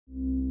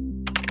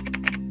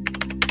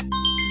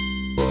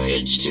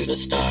Voyage to the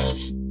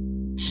Stars.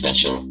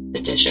 Special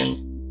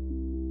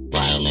edition.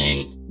 File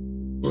name.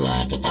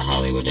 Live at the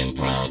Hollywood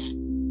Improv.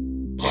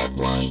 Part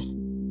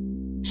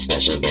 1.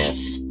 Special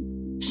guests.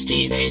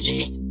 Steve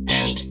Agee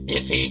and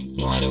Iffy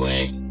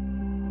Nwadeway.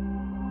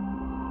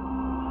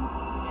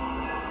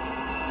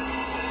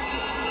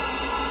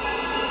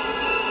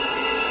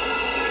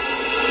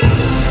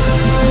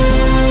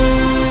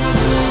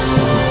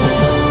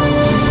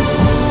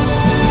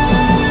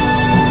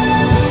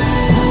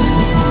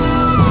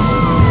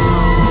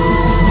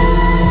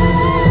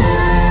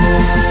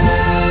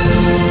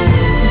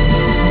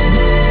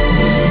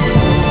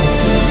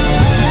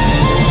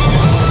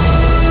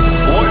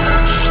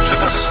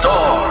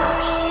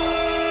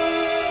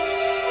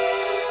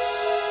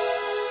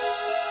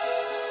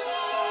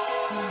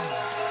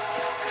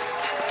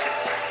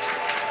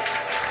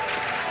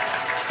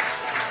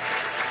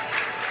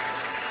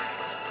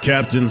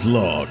 Captain's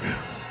log,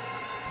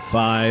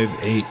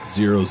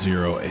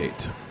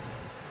 58008.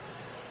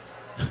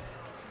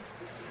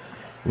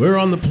 We're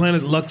on the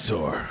planet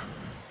Luxor.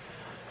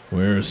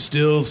 We're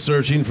still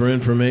searching for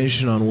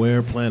information on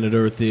where planet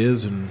Earth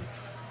is, and,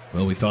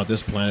 well, we thought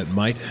this planet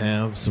might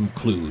have some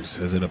clues,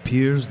 as it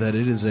appears that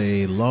it is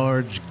a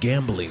large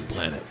gambling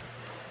planet.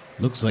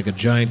 Looks like a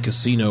giant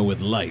casino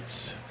with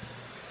lights.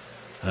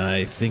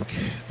 I think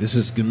this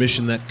is a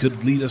mission that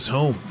could lead us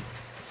home.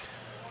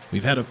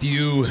 We've had a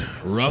few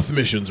rough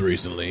missions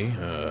recently.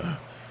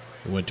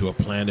 We went to a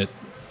planet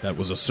that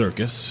was a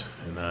circus,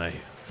 and I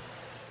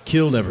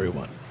killed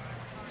everyone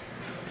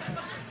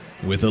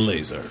with a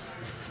laser.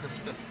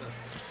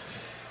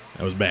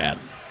 That was bad.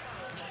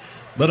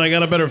 But I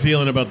got a better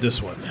feeling about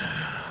this one.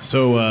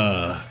 So,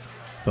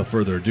 without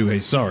further ado,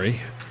 hey,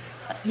 sorry.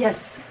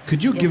 Yes.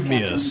 Could you Yes, give me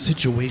Captain? a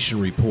situation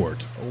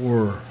report,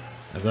 or,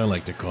 as I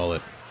like to call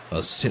it,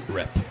 a sit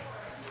rep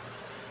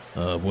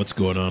of what's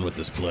going on with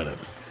this planet?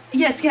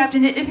 Yes,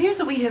 Captain. It appears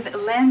that we have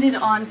landed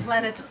on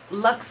planet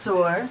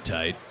Luxor,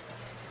 Tight.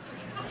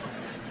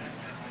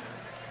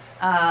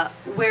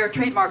 where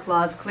trademark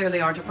laws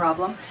clearly aren't a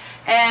problem.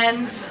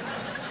 And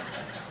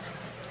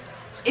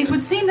it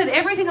would seem that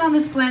everything on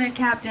this planet,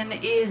 Captain,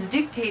 is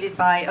dictated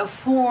by a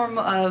form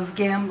of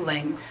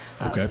gambling.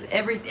 Okay.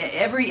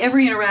 Every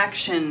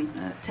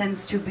interaction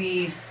tends to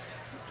be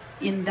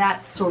in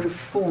that sort of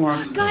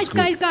form. Guys,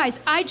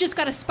 I just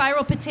got a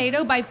spiral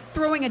potato by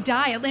throwing a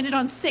die. It landed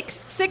on 6.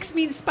 6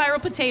 means spiral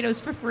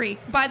potatoes for free,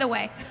 by the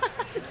way.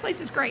 This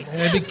place is great.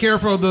 And be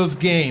careful of those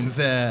games.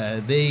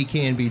 They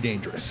can be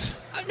dangerous.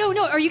 No,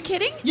 are you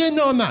kidding? Yeah,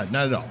 no, I'm not.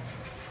 Not at all.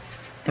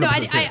 No,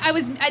 100%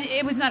 serious.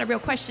 it was not a real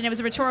question. It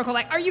was a rhetorical,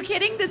 like, are you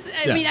kidding?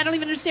 I mean, I don't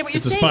even understand what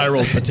It's you're a saying.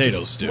 spiral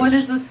potato stew. What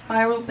is a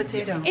spiral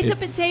potato? It's a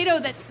potato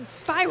that's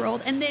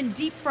spiraled and then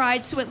deep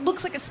fried so it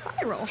looks like a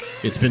spiral.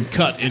 It's been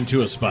cut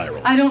into a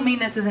spiral. I don't mean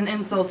this as an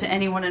insult to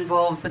anyone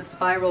involved, but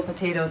spiral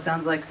potato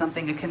sounds like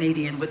something a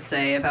Canadian would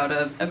say about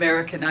an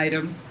American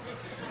item.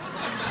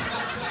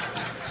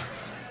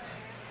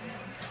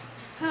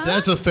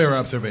 That's a fair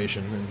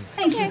observation. And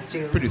Thank you,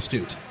 Stu. pretty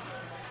astute.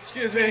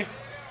 Excuse me.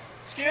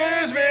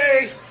 Excuse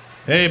me.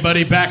 Hey,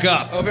 buddy, back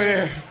up. Over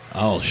here.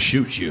 I'll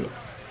shoot you.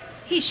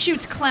 He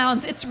shoots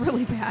clowns. It's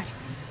really bad.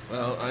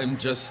 Well, I'm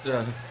just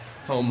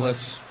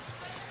homeless.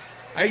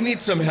 I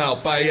need some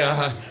help.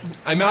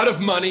 I'm out of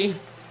money.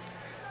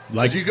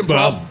 Like, you can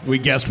well, we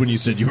guessed when you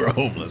said you were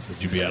homeless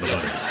that you'd be out of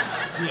money.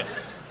 Yeah.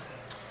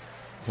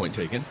 Point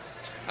taken.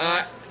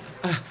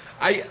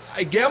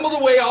 I gambled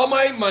away all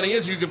my money,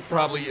 as you could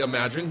probably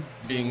imagine,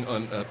 being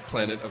on a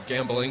planet of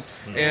gambling.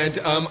 And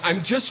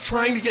I'm just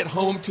trying to get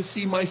home to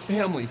see my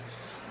family.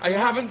 I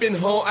haven't been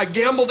home. I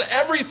gambled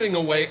everything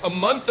away a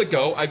month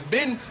ago. I've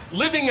been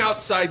living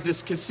outside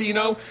this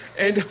casino,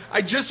 and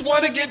I just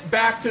want to get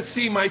back to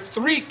see my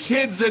 3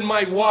 kids and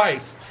my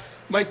wife.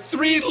 My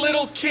 3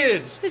 little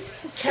kids.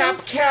 This is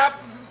Cap,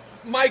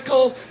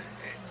 Michael,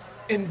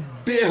 and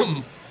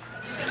Bim.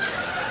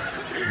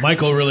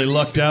 Michael really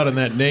lucked out in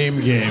that name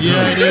game.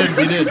 Yeah, I did.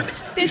 We did.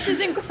 This is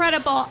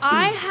incredible.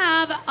 I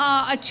have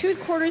a two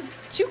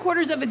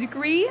quarters of a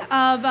degree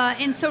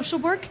in social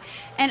work,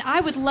 and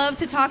I would love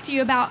to talk to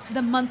you about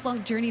the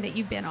month-long journey that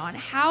you've been on.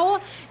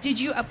 How did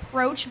you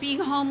approach being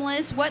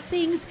homeless? What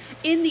things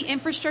in the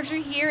infrastructure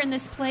here in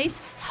this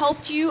place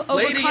helped you overcome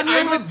Lady, your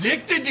I'm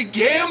addicted to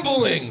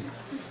gambling.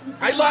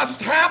 I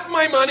lost half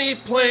my money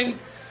playing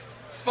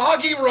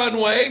Foggy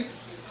Runway,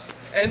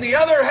 and the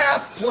other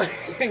half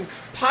playing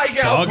Pie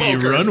Gal Foggy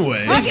Poker.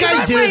 Runway. This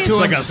guy did it to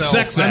It's like a himself.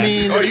 sex act. I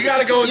mean, Oh, you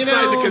gotta go you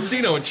inside know, the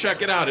casino and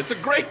check it out. It's a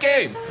great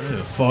game. I had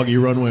a Foggy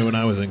Runway when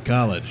I was in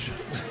college.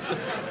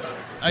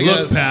 I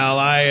Look, got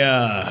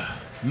pal,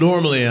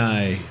 normally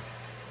I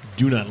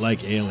do not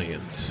like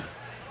aliens,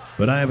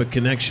 but I have a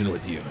connection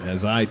with you,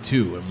 as I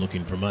too am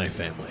looking for my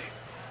family.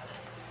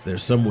 They're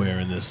somewhere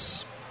in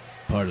this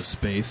part of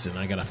space, and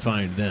I gotta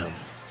find them.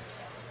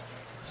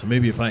 So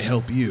maybe if I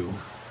help you,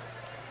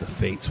 the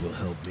fates will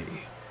help me.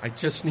 I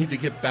just need to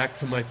get back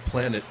to my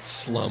planet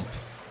slump.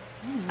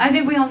 I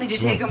think we all need to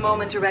take a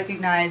moment to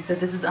recognize that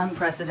this is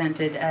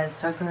unprecedented, as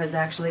Tucker has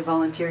actually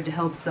volunteered to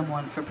help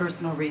someone for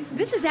personal reasons.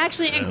 This is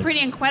actually pretty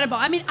incredible.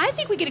 I mean, I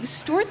think we could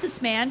extort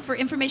this man for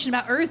information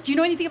about Earth. Do you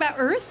know anything about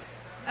Earth?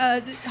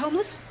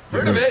 Homeless?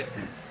 Heard of it?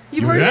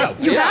 You've heard have? of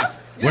it? You Yeah. have?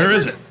 Where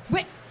is it?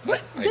 Wait,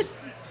 what? This.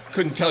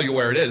 Couldn't tell you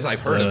where it is.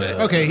 I've heard of it.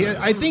 Okay,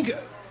 I think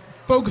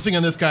focusing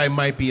on this guy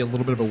might be a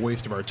little bit of a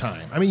waste of our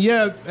time. I mean,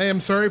 yeah, I am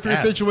sorry for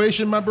your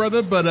situation, my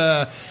brother,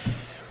 but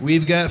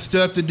we've got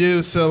stuff to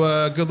do, so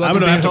good luck I'm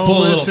with going to being have to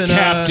pull a homeless. little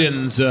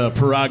captain's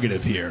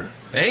prerogative here.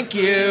 Thank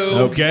you.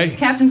 Okay?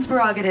 Captain's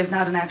prerogative,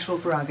 not an actual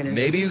prerogative.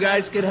 Maybe you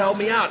guys could help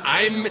me out.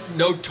 I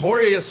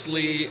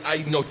notoriously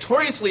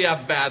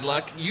have bad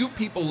luck. You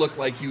people look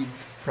like you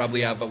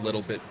probably have a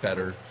little bit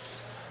better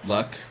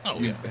luck. Oh,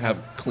 you yeah. have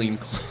clean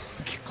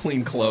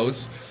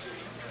clothes.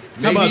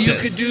 How Maybe about you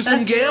this? could do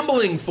some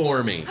gambling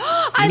for me.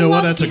 I know what?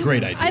 love That's a gam-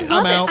 great idea. I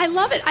love I'm out. it. I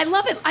love it. I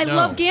love it. I No.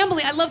 love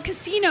gambling. I love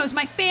casinos.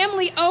 My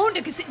family owned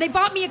a casino. They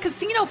bought me a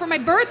casino for my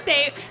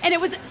birthday, and it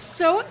was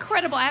so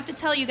incredible. I have to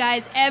tell you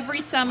guys,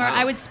 every summer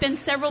I would spend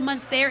several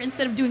months there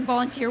instead of doing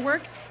volunteer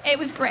work. It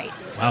was great.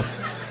 Wow.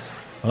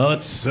 Well,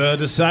 it's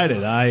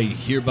decided. I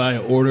hereby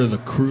order the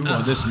crew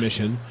on this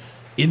mission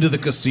into the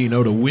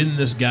casino to win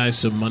this guy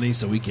some money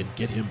so we can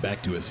get him back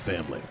to his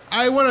family.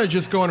 I want to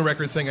just go on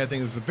record saying I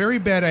think it's a very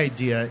bad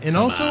idea. And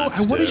also, on,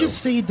 I want to Stu.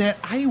 just say that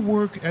I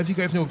work, as you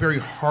guys know, very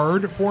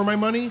hard for my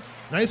money.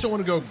 And I just don't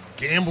want to go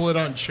gamble it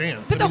on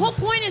chance. But I the mean, whole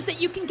point is that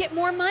you can get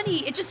more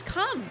money. It just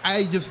comes.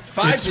 I just...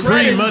 5 It's free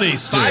credits. money,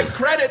 Stu. 5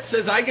 credits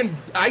says I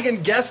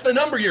can guess the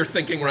number you're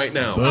thinking right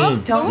now.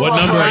 Boom. don't What fall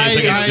number for are you it.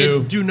 thinking, I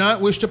Stu? do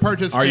not wish to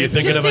participate. Are you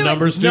thinking Just of a do it.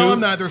 number, Stu? No, I'm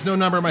not. There's no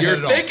number in my You're head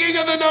at all. thinking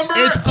of the number.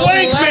 It's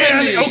blank,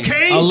 11. man.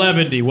 Okay.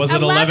 11. Was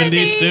it 11,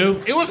 11?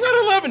 Stu? It was not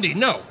 11.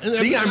 No.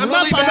 See, I'm not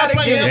really playing- bad at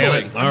playing gambling.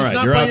 gambling. Damn it. I'm All just right,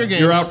 not you're playing your out,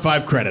 games. you're out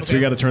 5 credits. Okay.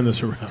 We got to turn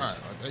this around. All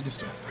right, I just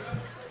don't.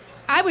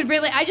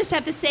 I just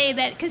have to say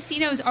that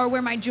casinos are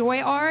where my joy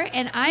are,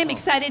 and I am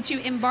excited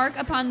to embark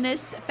upon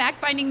this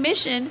fact-finding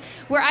mission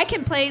where I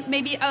can play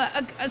maybe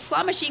a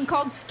slot machine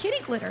called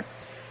Kitty Glitter.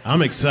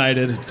 I'm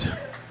excited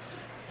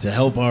to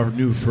help our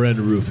new friend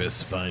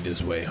Rufus find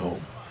his way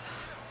home.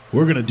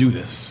 We're going to do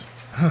this.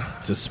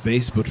 To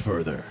space but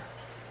further.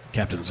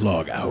 Captain's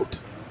log out.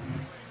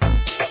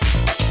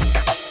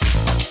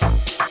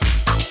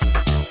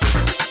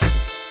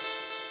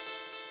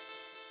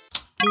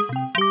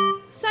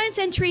 Science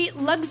entry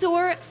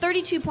Luxor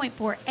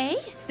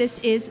 32.4A. This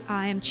is,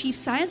 I am Chief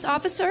Science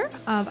Officer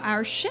of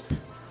our ship.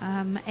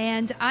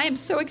 And I am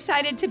so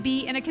excited to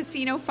be in a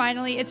casino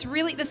finally. It's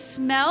really the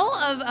smell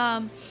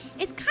of,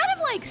 it's kind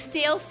of like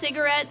stale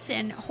cigarettes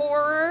and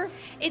horror.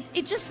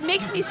 It just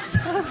makes me so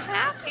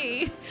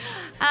happy.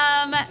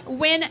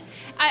 When,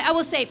 I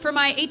will say, for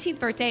my 18th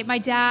birthday, my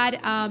dad,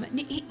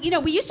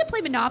 we used to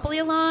play Monopoly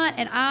a lot,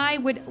 and I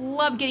would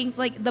love getting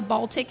like the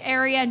Baltic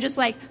area and just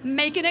like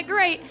making it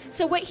great.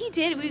 So what he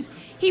did was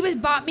he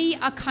bought me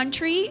a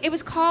country. It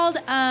was called,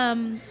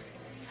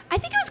 I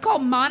think it was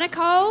called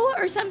Monaco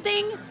or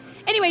something.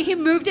 Anyway, he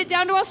moved it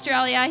down to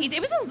Australia.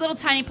 It was a little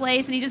tiny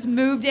place, and he just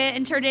moved it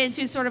and turned it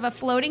into sort of a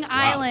floating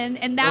island.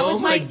 And that was Oh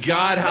my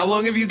God! How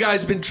long have you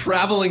guys been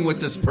traveling with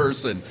this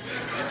person?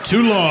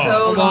 Too long.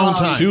 So A long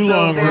time. Too so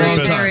long, very,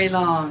 Rufus. very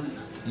long.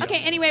 Okay,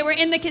 anyway, we're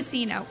in the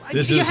casino.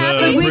 This You is, happy?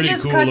 Can we pretty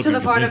just cool cut to the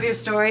looking part casino. of your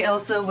story,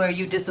 Elsa, where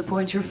you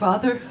disappoint your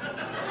father?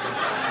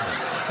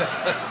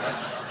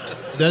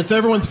 That's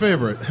everyone's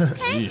favorite.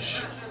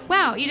 Yeesh.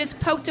 Wow, you just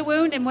poked a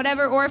wound in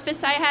whatever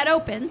orifice I had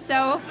open,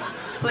 so...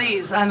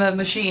 Please, I'm a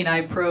machine.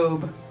 I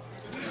probe.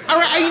 All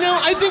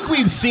right, I think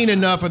we've seen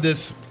enough of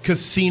this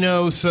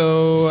casino,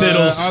 so I'll go.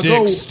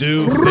 Fiddlesticks,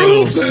 Stu.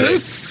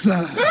 Fiddlesticks.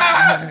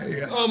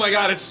 Oh my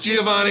God! It's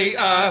Giovanni.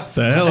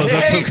 The hell is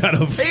that some kind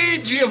of...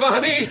 Hey,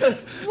 Giovanni.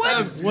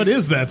 What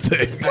is that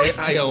thing?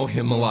 I owe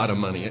him a lot of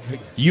money.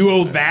 You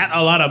owe that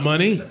a lot of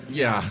money?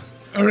 Yeah.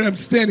 All right, I'm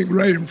standing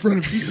right in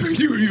front of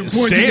you. You're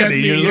pointing at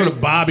Standing, me. you're sort of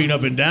bobbing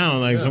up and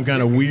down like some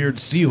kind of weird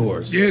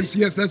seahorse. Yes,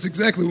 that's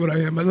exactly what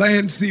I am. A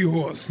land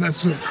seahorse.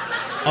 That's what.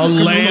 A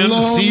land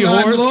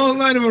seahorse? Long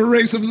line of a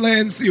race of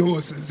land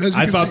seahorses. As you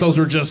I can thought see. those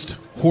were just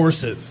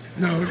horses.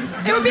 No.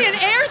 It would be an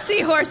air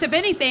seahorse, if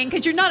anything,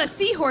 because you're not a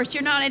seahorse,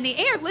 you're not in the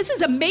air. This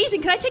is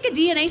amazing. Can I take a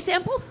DNA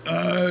sample?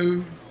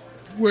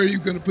 Where are you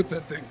going to put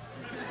that thing?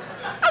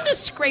 I'll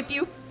just scrape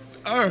you.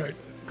 All right.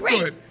 Great.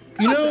 Go ahead.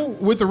 You know,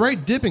 with the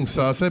right dipping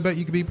sauce, I bet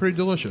you could be pretty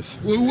delicious.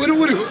 Well, what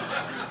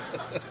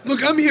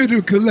look, I'm here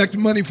to collect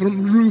money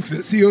from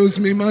Rufus. He owes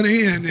me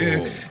money, and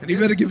he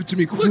better give it to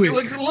me quick.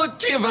 Look,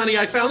 Giovanni,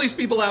 I found these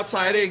people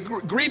outside. I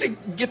agreed to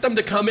get them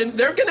to come in.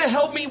 They're going to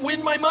help me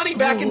win my money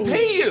back and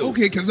pay you.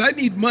 Okay, because I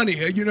need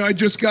money. I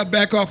just got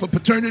back off of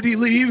paternity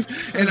leave,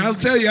 and I'll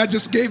tell you, I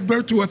just gave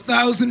birth to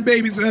 1,000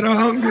 babies that are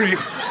hungry.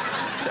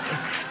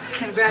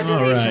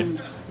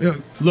 Congratulations. Yeah.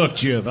 Look,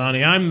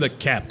 Giovanni, I'm the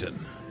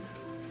captain.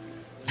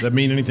 Does that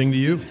mean anything to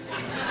you?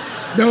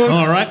 No,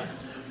 All right.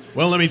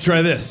 Well, let me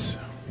try this.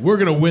 We're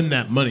going to win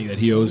that money that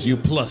he owes you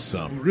plus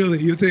some. really,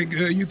 you think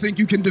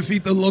you can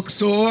defeat the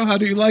Luxor? How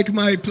do you like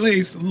my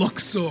place,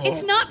 Luxor?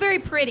 It's not very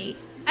pretty.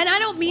 And I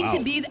don't mean Wow. to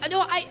be.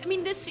 No, I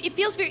mean this. It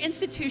feels very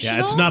institutional.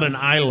 Yeah, it's not an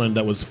island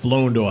that was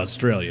flown to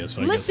Australia. So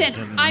I guess Listen, it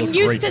didn't I'm look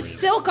used great to for you.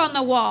 silk on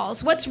the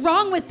walls. What's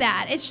wrong with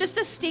that? It's just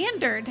a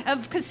standard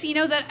of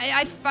casino that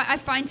I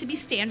find to be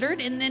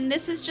standard, and then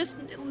this is just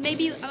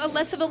maybe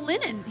less of a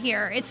linen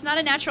here. It's not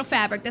a natural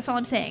fabric. That's all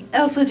I'm saying.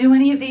 Elsa, do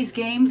any of these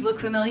games look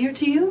familiar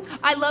to you?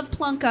 I love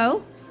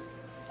Plunko.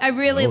 I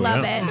really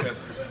love yeah. it.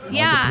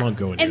 Yeah.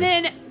 Plunko in And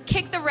here. then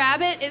Kick the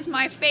Rabbit is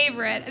my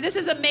favorite. This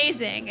is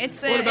amazing.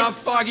 What about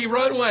it's Foggy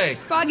Runway?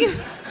 Foggy?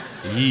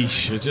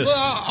 Yeesh, it just.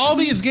 Well, all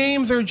these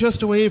games are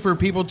just a way for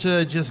people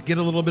to just get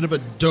a little bit of a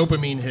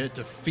dopamine hit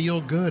to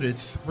feel good.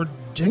 It's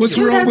ridiculous. What's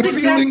wrong with That's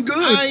feeling good?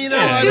 Stu, come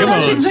that's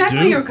on, exactly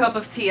Stu. your cup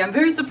of tea. I'm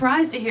very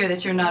surprised to hear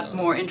that you're not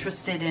more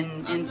interested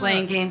in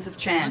playing games of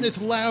And it's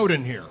chance. loud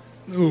in here.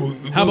 Oh,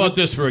 How about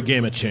this for a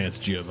game of chance,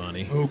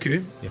 Giovanni?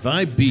 Okay. If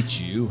I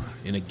beat you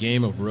in a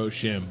game of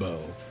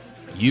Rochambeau,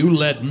 you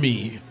let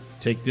me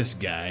take this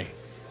guy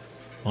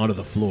onto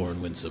the floor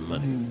and win some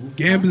money.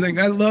 Gambling.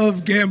 I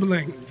love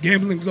gambling.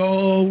 Gambling's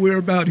all we're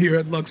about here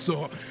at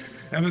Luxor.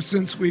 Ever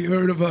since we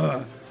heard of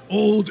a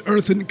old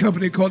earthen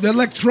company called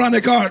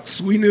Electronic Arts,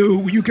 we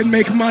knew you can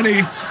make money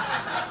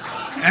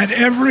at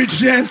every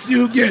chance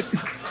you get.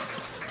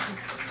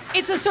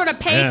 It's a sort of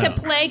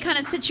pay-to-play kind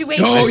of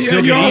situation. Oh, yeah,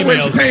 still you're get always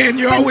emails. paying.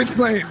 You're always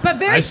playing. But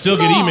very I still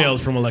small. get emails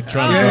from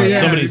Electronic Yeah, Arts. yeah.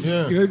 Somebody's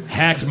Yeah.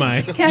 hacked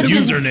my Captain-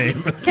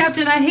 username.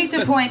 Captain, I hate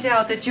to point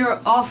out that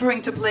you're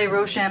offering to play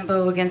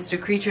Rochambeau against a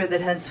creature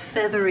that has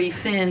feathery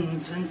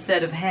fins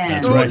instead of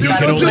hands. That's right. He Not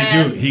can a only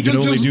land. do. He can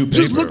only do paper.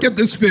 Just look at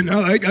this fin.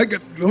 I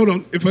got. Hold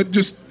on. If I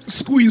just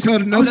squeeze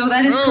hard enough. Oh, no,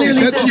 that is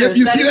clearly that's, scissors.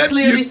 you That see is that?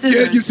 clearly Yeah,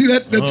 scissors. you see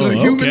that? That's a okay.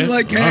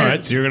 human-like All hand.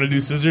 right, so you're gonna do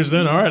scissors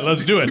then. All right,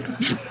 let's do it.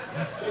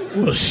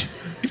 Whoosh.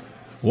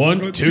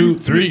 1, 2,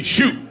 3,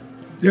 shoot!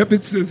 Yep,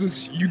 it's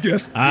scissors. You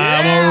guessed.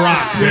 I'm a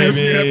rock,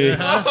 baby.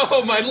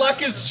 Oh, my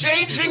luck is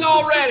changing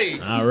already.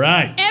 All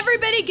right.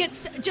 Everybody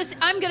gets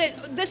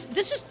let's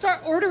just start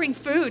ordering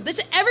food.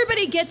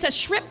 Everybody gets a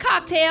shrimp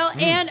cocktail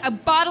and a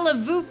bottle of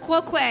Veuve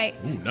Cloquet.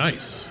 Ooh,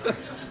 nice.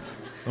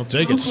 I'll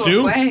take it, Ooh,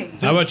 Stu. way.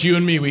 How about you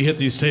and me? We hit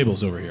these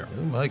tables over here.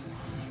 Like,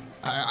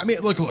 I mean,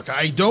 look.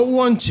 I don't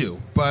want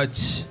to,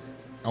 but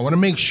I want to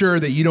make sure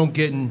that you don't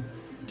get in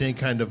any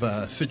kind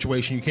of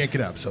situation you can't get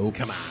out. So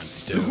come on,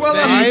 Stu. Well,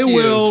 I Thank you,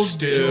 will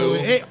Stu. do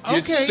it.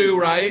 It's Okay, Stu,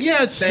 right?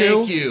 Yeah, it's Stu.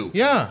 Thank you.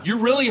 Yeah. You're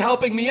really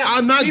helping me out.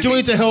 I'm not doing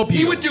it to help He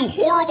you. would do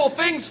horrible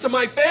things to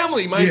my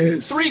family, my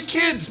Yes. 3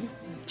 kids,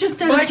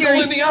 Just out of Michael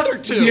curiosity. and the other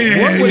 2.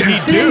 Yeah. What would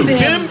he do?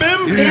 Bim, Bim,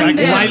 bim? Bim, Like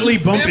bim. lightly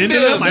bump Bim, into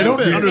bim, them? I don't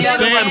bim, bim.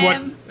 understand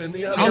what. And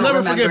the other I'll don't never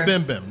remember. forget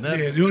Bim Bim. That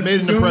Yeah,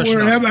 made an don't impression.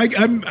 worry.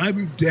 on me.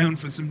 I'm down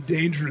for some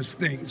dangerous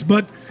things.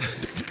 But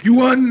you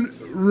won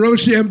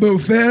Rochambeau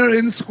fair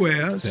and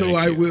square, so Thank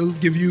I you. will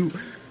give you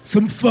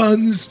some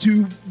funds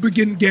to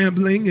begin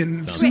gambling,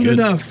 and soon good.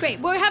 enough. Great.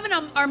 We're having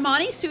an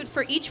Armani suit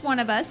for each one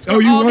of us. Oh,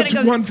 We're you all want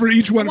gonna go- one for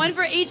each one? One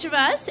for each of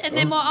us, and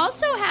then we'll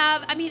also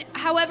have,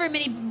 however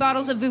many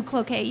bottles of Veuve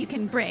Cloquet you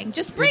can bring.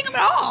 Just bring them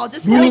all.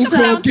 Just bring Veuve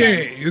them out.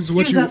 Cloquet is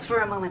what Excuse you. us for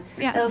a moment.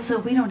 Yeah. Elsa,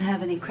 we don't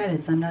have any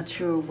credits. I'm not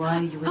sure why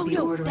you would Oh be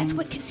no, ordering. that's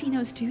what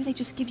casinos do. They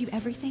just give you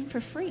everything for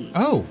free.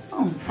 Oh,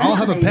 Oh, I'll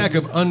have a fascinating. pack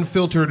of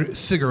unfiltered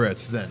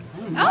cigarettes then.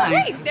 Oh,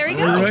 great. There you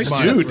go. All right.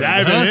 Stu,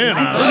 diving in.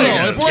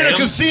 Oh, if we're in a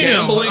casino,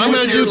 Gambling I'm with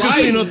gonna do your life.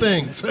 casino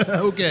things.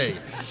 Okay.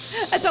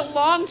 That's a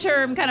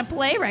long-term kind of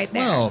play right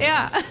there. Well,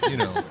 yeah. you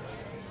know.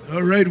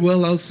 All right,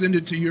 well, I'll send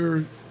it to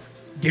your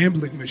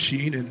gambling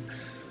machine, and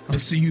I'll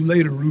see you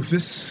later,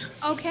 Rufus.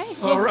 Okay.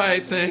 All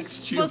right,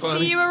 thanks, We'll Giovanni.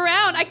 see you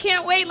around. I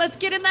can't wait. Let's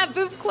get in that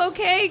Veuve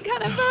Cloquet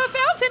kind of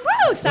fountain.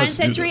 Woo! Sign Let's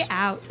do Century this.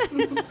 out.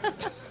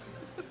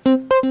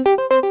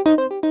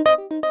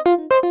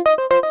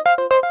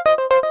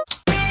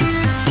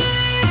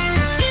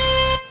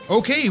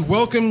 Okay,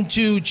 welcome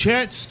to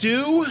Chat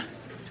Stew.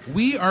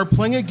 We are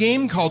playing a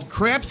game called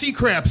Crapsy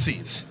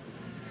Crapsies.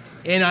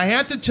 And I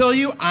have to tell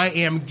you, I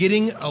am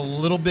getting a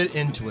little bit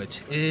into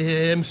it.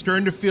 I'm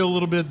starting to feel a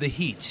little bit of the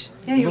heat.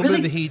 Yeah, a you're little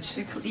really, bit of the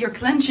heat. You're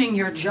clenching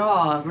your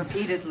jaw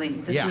repeatedly.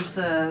 This Yeah. is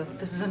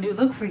a new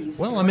look for you.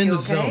 Well, Stu. I'm Are in you the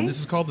okay? zone. This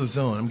is called the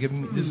zone.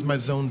 This is my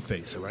zone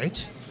face, all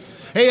right?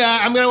 Hey,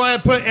 I'm gonna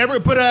want to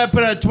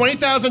put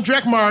 20,000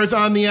 drachmas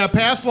on the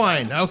pass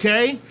line,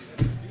 okay?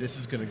 This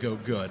is gonna go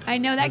good. I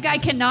know that guy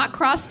cannot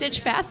cross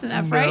stitch fast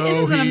enough, right? No, This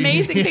is an he-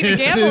 amazing thing to it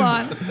gamble is.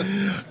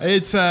 on.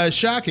 It's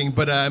shocking,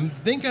 but I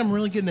think I'm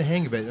really getting the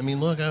hang of it. I mean,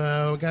 look,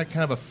 I got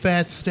kind of a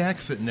fat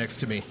stack sitting next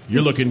to me.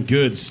 You're looking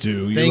good,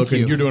 Stu. Thank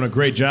you. You're doing a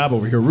great job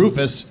over here.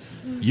 Rufus,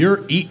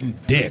 you're eating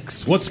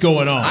dicks. What's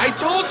going on? I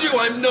told you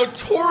I'm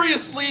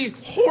notoriously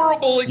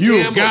horrible at You've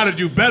gambling. got to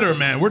do better,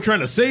 man. We're trying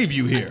to save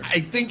you here.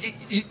 I think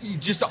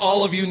just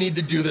all of you need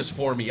to do this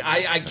for me.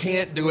 I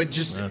can't do it.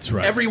 Just That's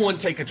right. Everyone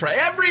take a try.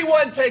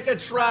 Everyone take a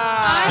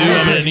try. Stu,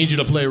 I'm going to need you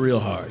to play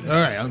real hard.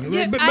 All right,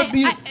 Yeah, but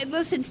you-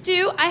 listen,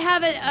 Stu, I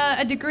have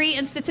a degree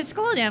in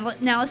statistical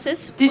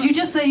analysis. Did you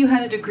just say you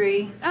had a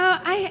degree?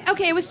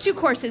 Okay, it was 2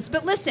 courses,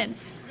 but listen,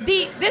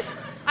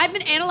 I've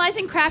been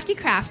analyzing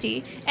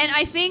Crafty, and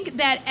I think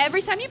that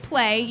every time you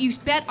play, you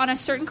bet on a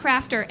certain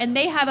crafter, and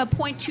they have a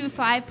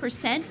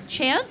 0.25%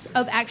 chance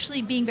of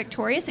actually being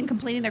victorious and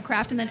completing their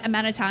craft in the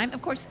amount of time.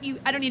 Of course,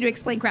 I don't need to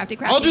explain Crafty.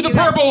 I'll do the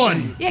purple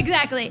one. Yeah,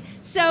 exactly.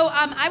 So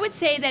I would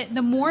say that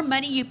the more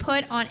money you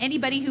put on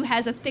anybody who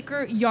has a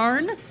thicker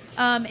yarn,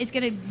 is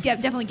going to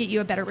definitely get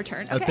you a better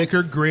return. Okay? A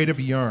thicker grade of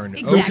yarn.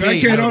 Exactly. Okay.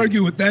 I can't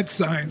argue with that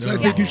science. I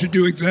think you should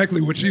do exactly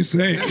what she's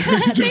saying.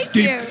 You just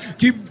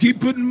keep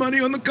putting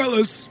money on the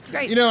colors.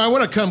 Great. You know, I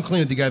want to come clean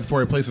with you guys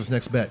before I place this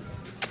next bet.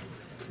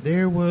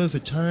 There was a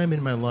time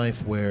in my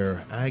life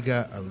where I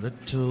got a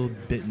little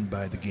bitten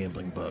by the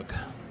gambling bug.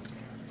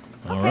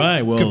 All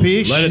right, well,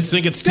 Capiche? let it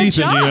sink its teeth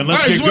into you and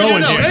let's All right, get just want you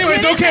going to know. here.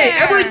 Anyways, Get in okay,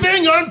 there.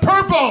 everything on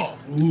purple.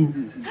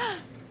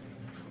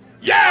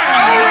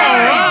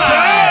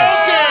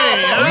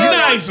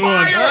 Nice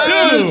one,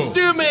 Stu.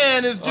 Stu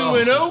Man is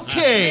doing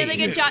okay. Really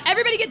good job.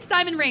 Everybody gets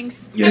diamond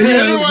rings. Yeah,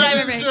 Everybody gets yeah.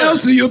 diamond rings.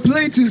 Elsa, your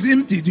plate is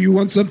empty. Do you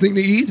want something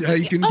to eat? I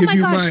can Oh give my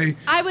you gosh,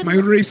 I would- my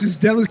racist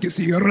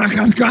delicacy,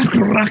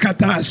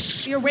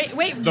 rakatash. You're wait.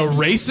 The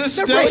racist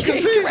The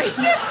delicacy?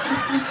 racist?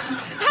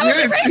 How is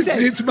it racist?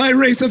 It's my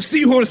race of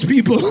seahorse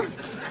people.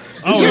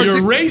 Oh, your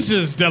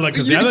racist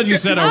delicacy. I thought you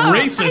said a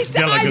racist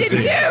I did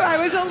delicacy. too. I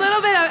was a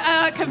little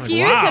bit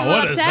confused Wow, and a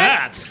little what is upset.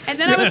 that? And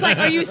then I was like,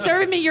 "Are you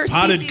serving me your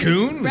Potted species?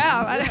 coon?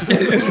 Wow.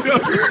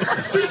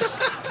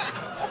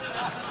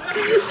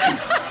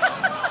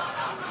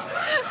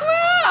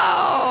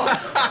 Wow.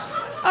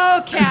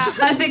 Oh, Cap.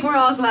 I think we're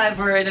all glad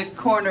we're in a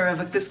corner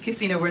of this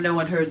casino where no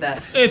one heard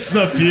that. It's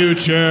the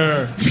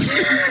future.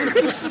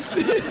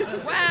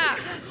 Wow.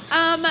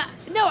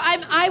 No,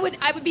 I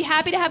would be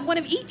happy to have one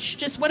of each.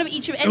 Just one of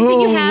each of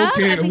anything you have.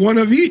 okay, I think- one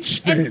of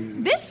each then.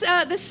 And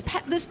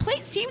this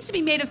plate seems to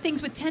be made of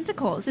things with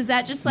tentacles. Is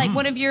that just like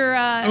one of your?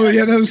 Oh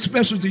yeah, that was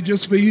specialty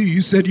just for you.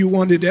 You said you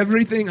wanted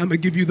everything. I'm gonna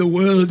give you the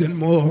world and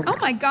more. Oh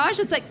my gosh,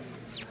 it's like.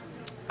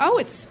 Oh,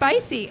 it's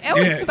spicy. Oh,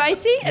 Yeah. it's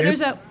spicy. And Yep.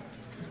 there's a.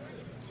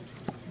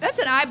 That's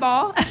an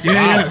eyeball.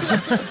 Yeah.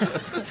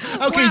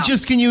 Okay, Wow.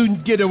 just can you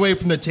get away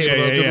from the table?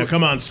 Yeah, though, 'cause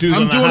Come on, Stu's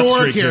I'm on the doing hot work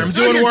streak here. here. I'm Dude,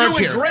 doing you're work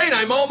doing here. great.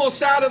 I'm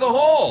almost out of the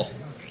hole.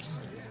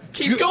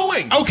 Keep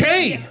going.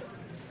 Okay.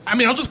 I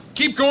mean, I'll just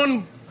keep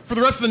going for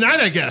the rest of the night,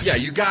 I guess. Yeah,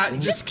 you got.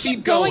 Just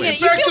keep going going.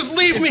 at In fact, You feel- just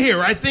leave me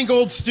here. I think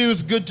old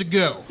Stu's good to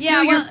go. Yeah,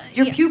 Stu, well,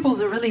 your yeah. pupils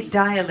are really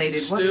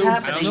dilated. What's Stu,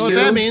 happening? I don't know what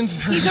that means.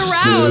 He's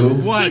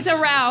aroused. What? He's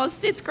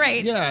aroused. It's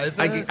great. Yeah. If,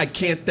 I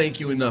can't thank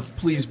you enough.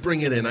 Please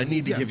bring it in. I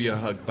need to give you a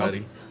hug,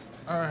 buddy.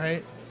 all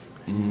right.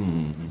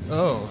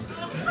 Oh.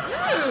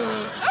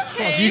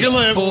 Okay. You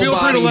can Full feel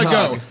free to body let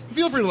hug. go.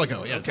 Feel free to let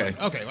go. Yeah. Okay.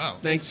 Okay. Wow.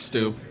 Thanks,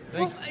 Stu.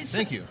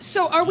 Thank you.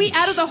 So are we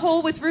out of the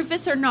hole with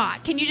Rufus or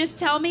not? Can you just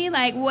tell me,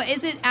 like, what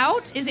is it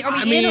out? Is it?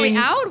 Are we in? Are we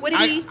out? What did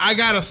we? I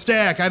got a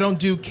stack. I don't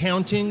do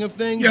counting of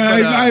things. Yeah,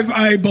 but, I've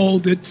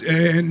eyeballed it,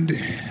 and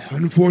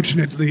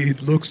unfortunately,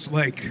 it looks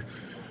like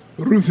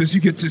Rufus.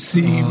 You get to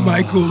see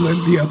Michael and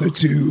the other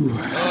two.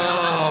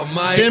 Oh,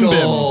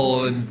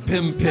 Michael and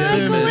Pim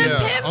Pim Michael and yeah,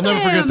 Pim I'll never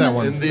forget that Pim.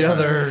 one. and the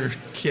other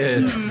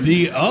kid.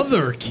 The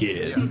other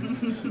kid.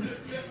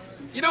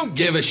 You don't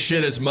give a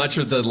shit as much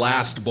of the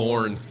last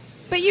born.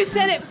 But you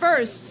said it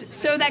first,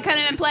 so that kind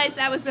of implies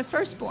that was the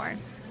firstborn.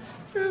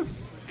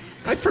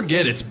 I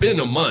forget. It's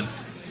been a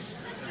month.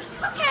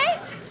 Okay.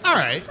 All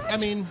right. I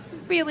mean,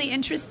 Really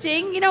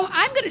interesting. You know,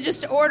 I'm going to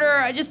just order,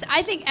 I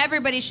think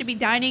everybody should be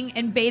dining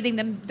and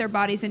bathing their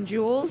bodies in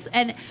jewels.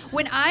 And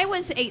when I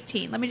was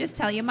 18, let me just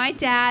tell you, my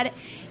dad,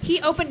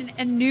 he opened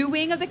a new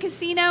wing of the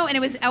casino and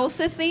it was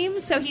Elsa themed.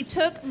 So he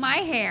took my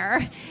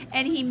hair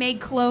and he made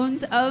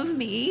clones of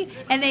me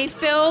and they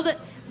filled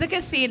the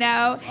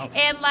casino.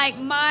 And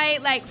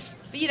my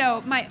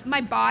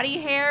body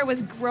hair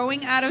was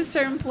growing out of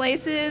certain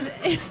places.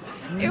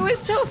 It was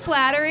so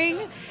flattering.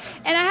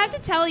 And I have to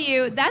tell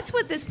you, that's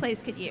what this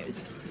place could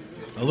use.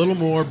 A little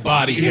more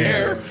body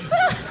hair.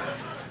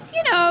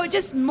 You know,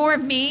 just more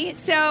of me.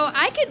 So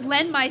I could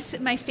lend my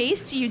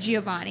face to you,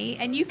 Giovanni,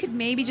 and you could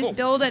maybe just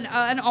build an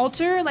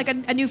altar, like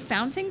a new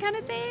fountain kind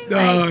of thing.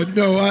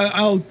 No,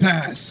 I'll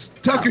pass.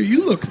 Tucker,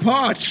 you look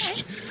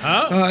parched.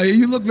 Huh?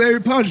 You look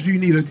very parched. Do you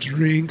need a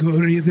drink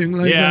or anything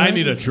like that? Yeah, I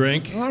need a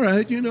drink. All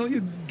right,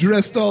 you're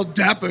dressed all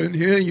dapper in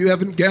here. You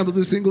haven't gambled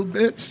a single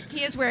bit.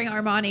 He is wearing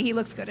Armani. He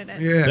looks good in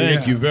it. Yeah.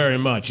 Thank you very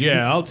much.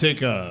 Yeah, I'll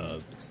take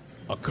a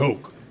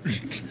Coke.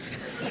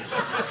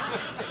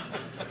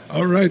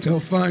 All right, I'll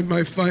find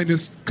my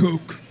finest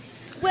Coke.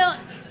 Well,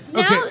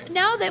 Okay.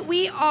 now that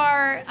we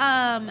are,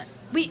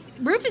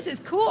 Rufus is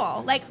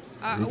cool. Like,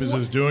 Rufus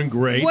is doing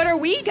great. What are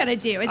we gonna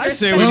do? Is I there a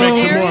say we special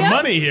make some more area?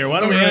 money here. Why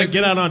don't we All right.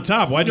 get out on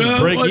top? Why just No,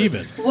 break what-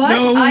 even? What?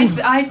 No.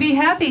 I'd be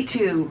happy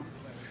to.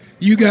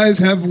 You guys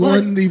have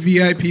won the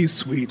VIP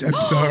suite. I'm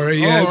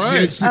sorry. All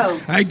right. Yes,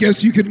 Oh. I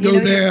guess you can go You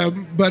know, there,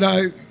 but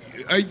I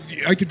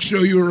could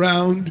show you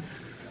around.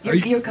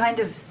 You're kind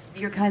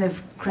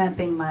of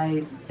cramping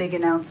my big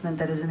announcement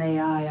that as an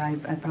AI,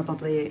 I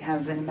probably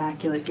have an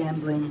immaculate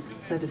gambling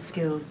set of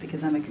skills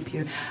because I'm a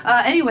computer.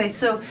 Anyway,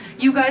 so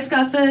you guys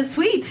got the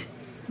suite.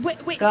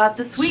 Wait. Got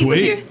the suite Sweet. with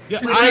your,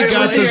 Yeah, with I your-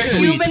 got with the your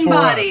suite human for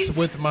bodies. us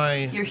with my.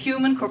 Your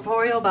human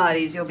corporeal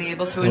bodies, you'll be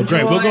able to Well, enjoy.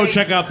 great. We'll go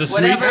check out the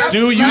suite. whatever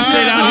Stu, you stuff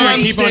stay down here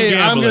and you keep on like.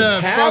 gambling. I'm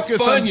gonna Have focus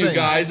fun, on you things.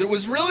 guys. It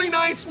was really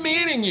nice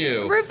meeting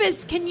you.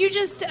 Rufus, can you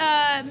just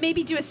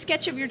maybe do a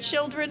sketch of your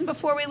children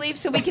before we leave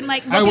so we can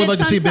like look I would at like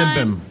it to see Bim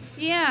sometimes? Bim.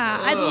 Yeah,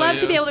 I'd Oh, love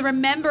to be yeah. able to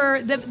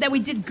remember that we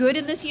did good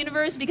in this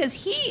universe because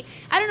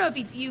I don't know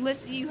if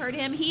you heard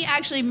him, he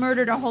actually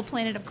murdered a whole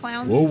planet of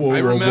clowns. Whoa, I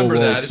remember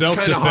that. It's kinda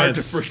Self-defense. hard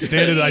to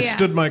forget. I Yeah.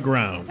 stood my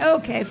ground.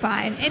 Okay,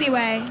 fine.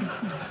 Anyway,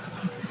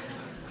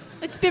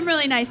 it's been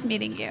really nice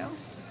meeting you.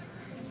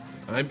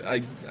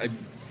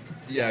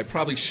 I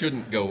probably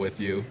shouldn't go with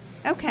you.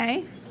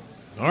 Okay.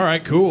 All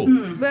right, cool.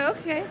 Well,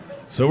 okay.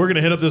 So we're going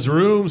to hit up this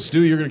room.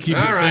 Stu, you're going to keep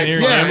All staying right, here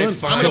fine. gambling?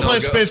 Fine. I'm gonna play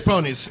I'll go. Space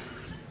Ponies.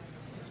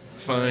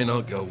 Fine,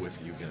 I'll go with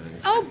you guys.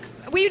 Oh,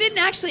 we didn't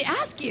actually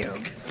ask you.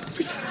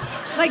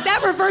 Like,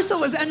 that reversal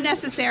was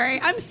unnecessary.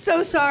 I'm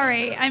so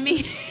sorry. I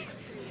mean,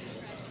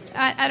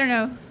 I don't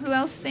know. Who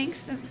else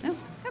thinks? No?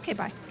 Okay,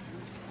 bye.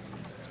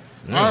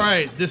 All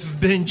right, this has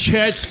been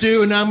Chat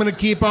Stew, and I'm gonna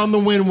keep on the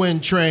win-win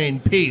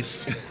train.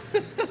 Peace.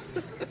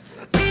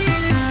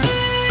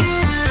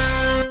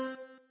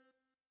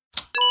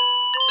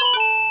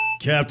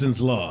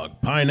 Captain's log.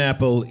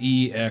 Pineapple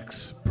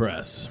EX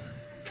Press.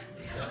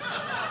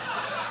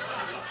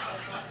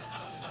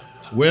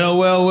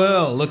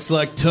 Well. Looks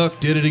like Tuck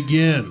did it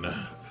again.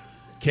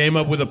 Came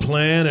up with a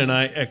plan and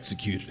I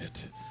executed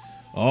it.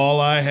 All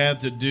I had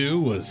to do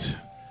was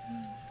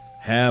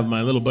have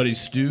my little buddy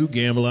Stu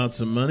gamble out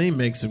some money,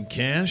 make some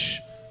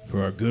cash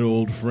for our good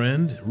old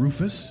friend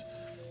Rufus,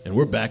 and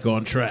we're back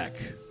on track.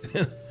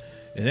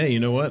 And hey, you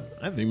know what?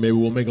 I think maybe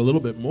we'll make a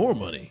little bit more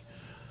money.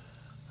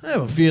 I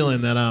have a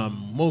feeling that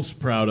I'm most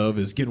proud of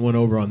is getting one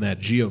over on that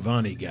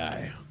Giovanni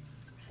guy.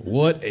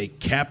 What a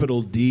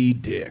capital D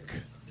dick.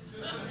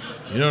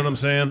 You know what I'm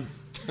saying?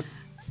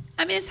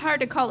 I mean, it's hard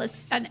to call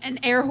an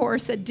air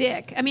horse a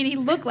dick. I mean, he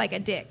looked like a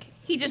dick.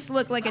 He just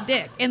looked like a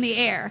dick in the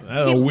air.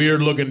 That's a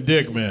weird looking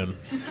dick, man.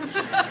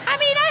 I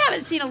mean, I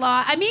haven't seen a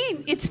lot. I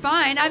mean, it's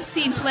fine. I've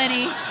seen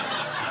plenty.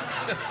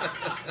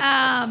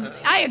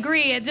 I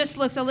agree. It just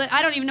looks a little...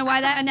 I don't even know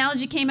why that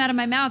analogy came out of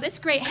my mouth. It's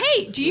great.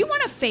 Hey, do you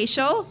want a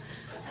facial?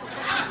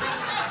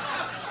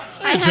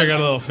 I check out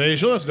a little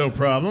facial. That's no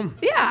problem.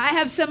 Yeah, I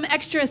have some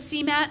extra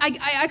CMAT. I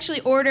actually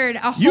ordered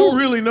a whole... You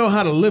really know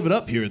how to live it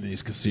up here in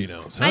these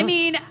casinos, huh? I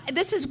mean,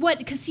 this is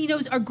what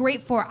casinos are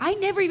great for. I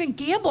never even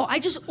gamble. I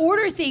just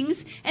order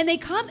things and they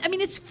come. I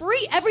mean, it's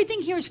free.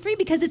 Everything here is free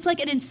because it's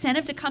like an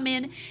incentive to come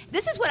in.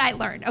 This is what I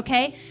learned,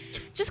 okay?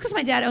 Just because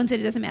my dad owns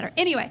it, it doesn't matter.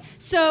 Anyway,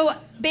 so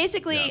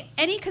basically,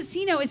 any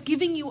casino is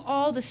giving you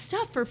all the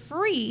stuff for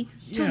free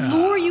to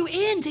lure you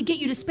in, to get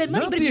you to spend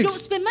money. Not But the if you don't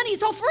spend money,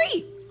 it's all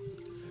free.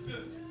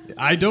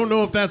 I don't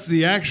know if that's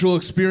the actual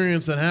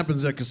experience that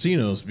happens at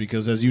casinos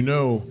because, as you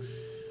know,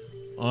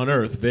 on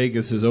Earth,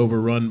 Vegas is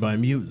overrun by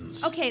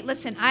mutants. Okay,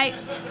 listen, I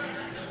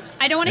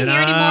don't want to And hear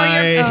any more.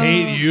 I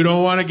hate you.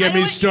 Don't want to get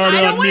me started I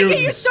on don't want to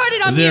mutants. get you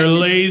started on They're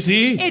mutants.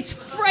 lazy. It's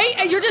free,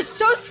 and you're just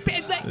so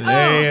They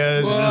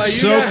Well, you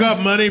soak guys- up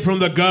money from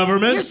the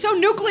government. you're so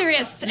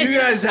nuclearist. You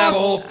guys have a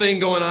whole thing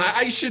going on.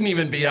 I shouldn't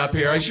even be up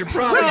here. I should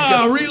probably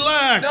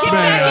Relax, No,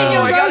 back in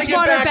your I gotta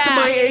rosewater get back to bath.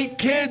 my 8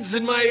 kids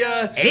and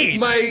my 8?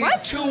 my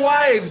What? 2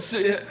 wives.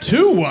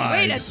 2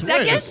 wives.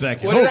 Wait a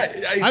second. What Oh,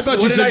 did I thought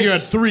what you did said you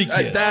had 3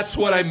 I- kids. that's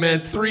what I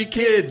meant. 3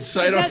 kids.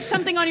 I Is don't. that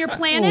something on your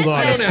planet? Hold on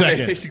I a don't that-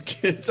 have second. 8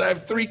 kids. I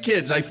have 3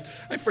 kids. I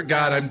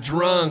forgot. I'm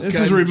drunk. This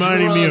is I'm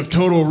reminding me of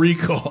drunk. Total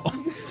Recall.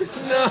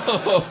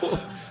 No.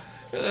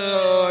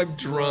 Oh, I'm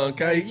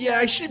drunk.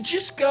 I should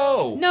just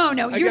go. No, I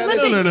you're gotta-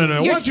 listening. No.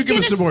 Why Your don't you give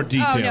us skin some more is- Oh,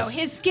 no, details?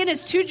 his skin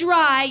is too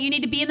dry. You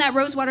need to be in that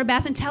rosewater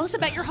bath and tell us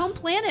about your home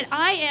planet.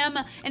 I am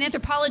an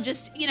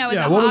anthropologist, as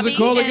Yeah, a what was hobby, it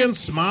called and- again?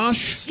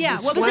 Smosh? Yeah,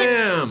 what was it?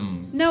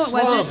 Slam. No, it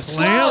Slump. wasn't.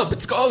 Slump.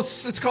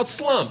 It's called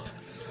Slump.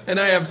 And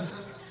I have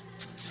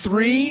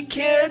 3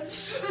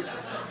 kids.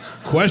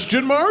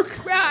 Question mark?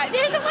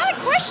 There's a lot of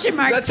question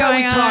marks That's how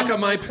we going talk on. on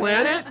my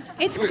planet.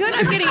 It's good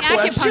I'm getting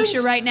Questions?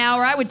 acupuncture right now,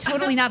 or I would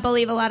totally not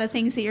believe a lot of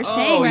things that you're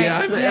saying. Oh right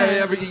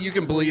yeah, you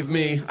can believe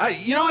me.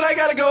 You know what? I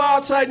gotta go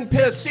outside and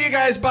piss. See you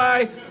guys.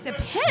 Bye. It's a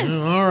piss.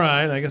 All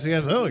right. I guess he's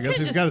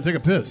just- got to take a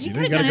piss. You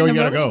could've gotta done go. it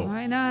You in the gotta go. room.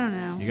 I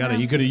don't know.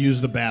 You could have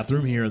used the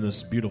bathroom here in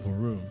this beautiful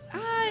room.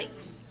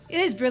 It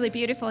is really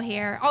beautiful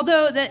here.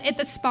 Although at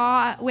the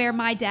spa where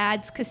my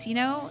dad's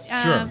casino,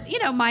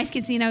 Sure. my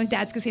casino,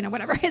 dad's casino,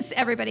 whatever. It's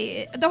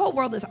everybody. The whole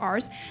world is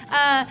ours.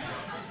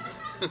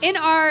 In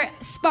our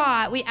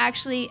spa, we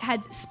actually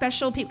had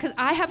special people because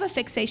I have a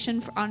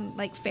fixation on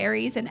like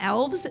fairies and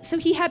elves. So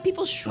he had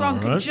people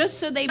shrunk All right. just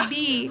so they'd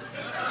be.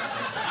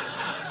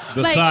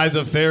 The Like- size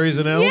of fairies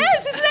and elves?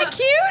 Yes, isn't that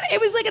cute?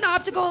 It was like an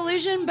optical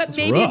illusion, but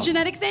maybe rough. a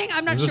genetic thing.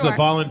 I'm not Was this sure. a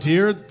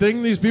volunteer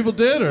thing these people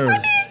did, or I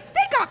mean,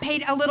 they got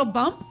paid a little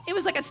bump. It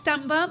was like a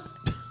stump bump.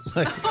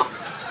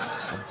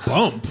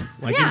 bump?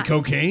 Like Yeah. in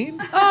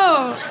cocaine?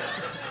 Oh,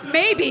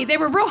 maybe they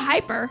were real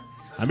hyper.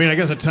 I mean, I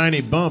guess a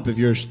tiny bump. If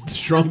you're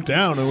shrunk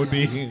down, it would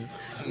be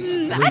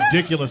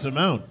ridiculous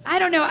amount. I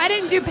don't know. I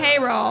didn't do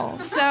payroll.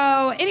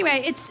 So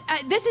anyway, it's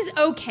this is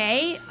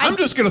okay. I'm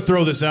just going to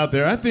throw this out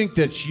there. I think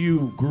that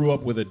you grew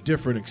up with a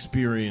different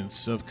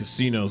experience of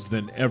casinos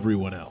than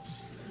everyone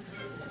else.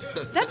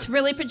 That's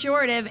really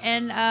pejorative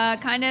and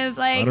kind of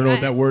like I don't know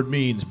what that word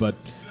means, but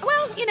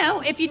well,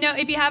 if you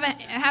have a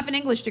half an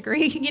English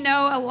degree, you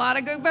know a lot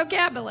of good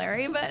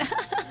vocabulary. But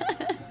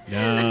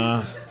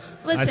nah,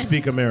 listen, I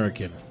speak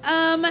American.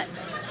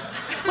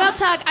 Well,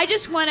 Tuck, I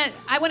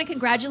want to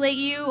congratulate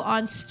you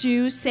on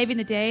Stu saving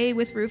the day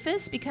with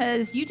Rufus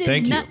because you did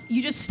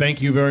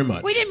Thank you very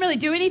much. We didn't really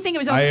do anything. It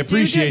was all I Stu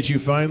appreciate you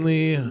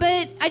finally.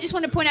 But I just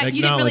want to point out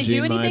you didn't really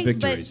do anything. My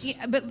victories.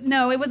 But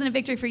no, it wasn't a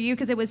victory for you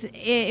because it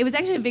was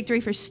actually a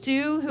victory for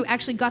Stu who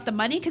actually got the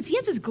money because he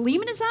has this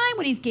gleam in his eye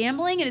when he's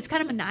gambling and it's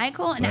kind of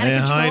maniacal and out of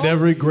control. Behind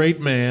every great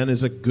man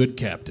is a good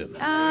captain.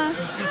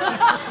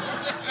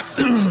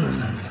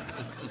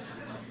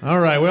 All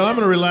right, well, I'm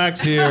going to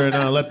relax here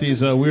and let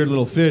these weird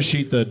little fish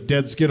eat the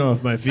dead skin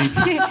off my feet.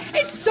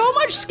 It's so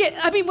much skin.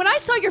 I mean, when I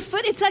saw your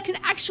foot, it's like an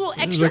actual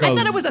extra. Like I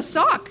thought it was a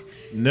sock.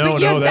 No,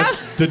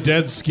 that's the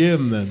dead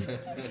skin then.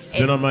 It's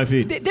been on my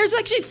feet. There's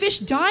actually fish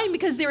dying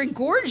because they're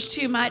engorged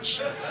too much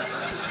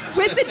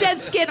with the dead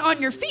skin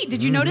on your feet.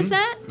 Did you notice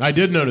that? I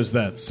did notice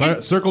that.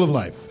 Circle of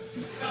life.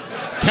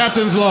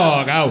 Captain's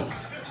log, out.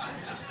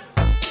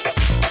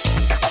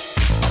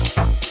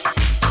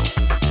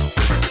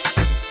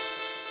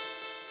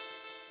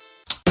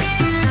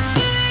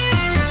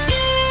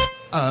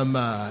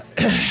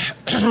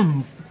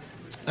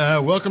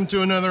 Welcome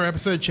to another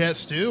episode of Chat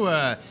Stew.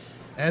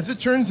 As it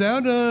turns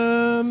out,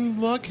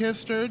 luck has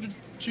started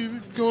to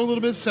go a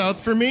little bit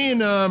south for me,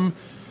 and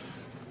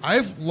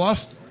I've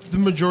lost the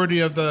majority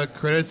of the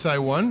credits I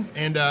won,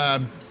 and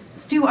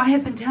Stu, I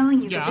have been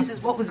telling you that this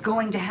is what was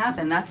going to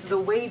happen. That's the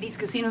way these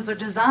casinos are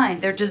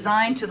designed. They're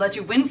designed to let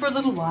you win for a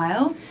little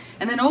while,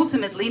 and then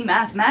ultimately,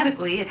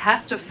 mathematically, it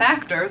has to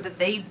factor that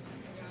they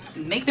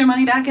make their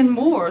money back and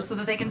more so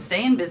that they can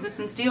stay in business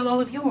and steal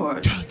all of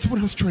yours. That's what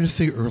I was trying to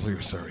say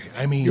earlier, sorry.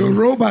 I mean... Your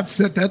robot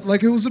said that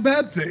like it was a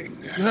bad thing.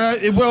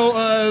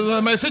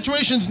 My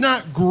situation's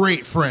not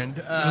great,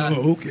 friend.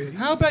 Okay.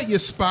 How about you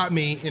spot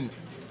me, and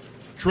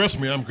trust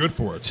me, I'm good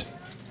for it.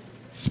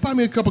 Spot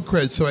me a couple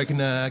credits so I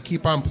can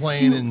keep on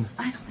playing. Stu, and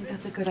I don't think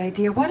that's a good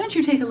idea. Why don't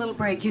you take a little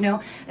break? You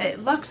know,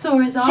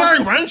 Luxor is all... Sorry,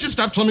 why don't you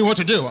stop telling me what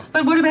to do?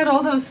 But what about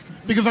all those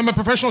Because I'm a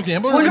professional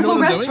gambler. wonderful I know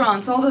what I'm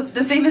restaurants, all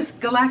the famous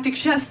galactic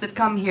chefs that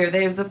come here?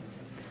 There's a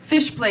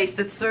fish place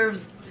that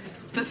serves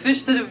the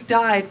fish that have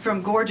died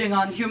from gorging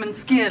on human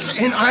skin.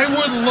 And I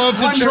would love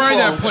to try Wonderful.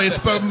 that place,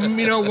 but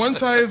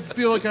once I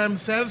feel like I'm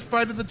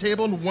satisfied at the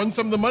table and won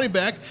some of the money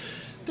back,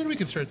 then we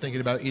can start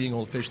thinking about eating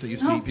old fish that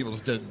used to eat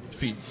people's dead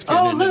feet.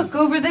 Oh, look,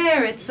 over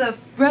there. It's a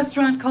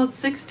restaurant called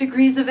 6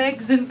 Degrees of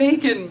Eggs and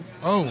Bacon.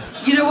 Oh.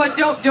 You know what?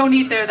 Don't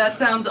eat there. That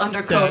sounds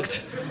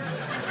undercooked.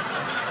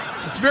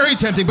 It's very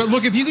tempting, but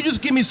look, if you could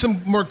just give me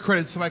some more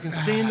credit so I can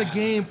stay in the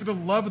game for the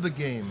love of the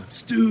game.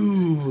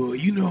 Stu,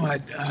 you know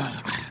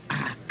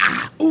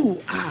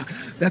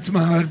that's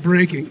my heart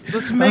breaking.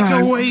 Let's make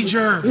a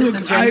wager.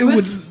 Look, I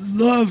would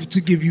love to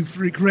give you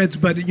free credits,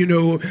 but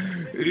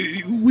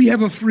we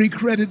have a free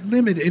credit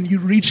limit, and you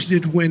reached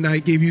it when I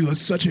gave you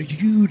such a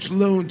huge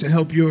loan to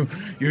help your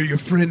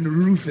friend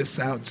Rufus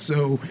out.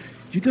 So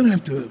you're gonna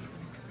have to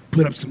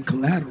put up some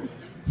collateral.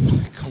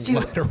 Stu,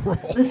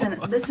 listen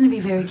to me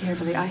very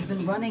carefully. I have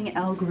been running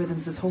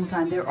algorithms this whole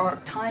time. There are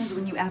times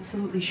when you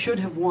absolutely should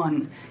have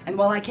won, and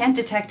while I can't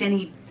detect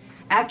any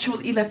actual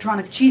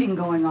electronic cheating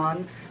going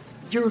on,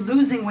 you're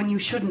losing when you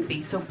shouldn't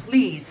be. So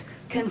please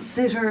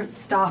consider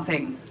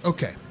stopping.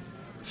 Okay,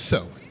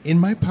 so in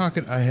my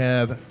pocket I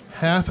have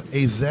half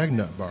a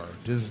Zagnut bar.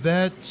 Does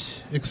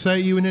that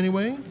excite you in any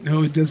way?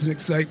 No, it doesn't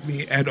excite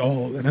me at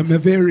all, and I'm a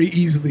very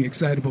easily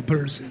excitable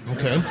person.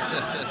 Okay.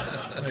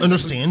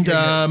 Understand.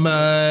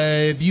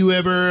 Have you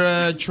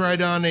ever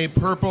tried on a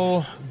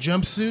purple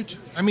jumpsuit?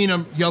 I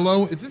mean,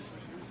 yellow. Is this...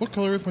 What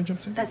color is my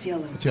jumpsuit? That's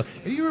yellow. It's yellow.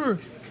 Have you ever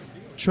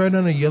tried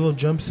on a yellow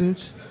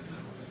jumpsuit?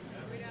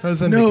 How does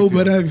that make No, you feel?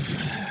 but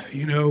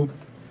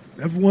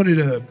I've wanted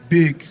a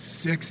big,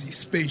 sexy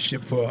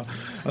spaceship for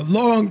a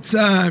long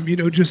time,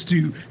 just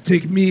to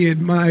take me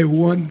and my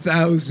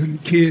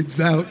 1,000 kids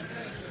out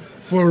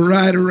for a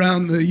ride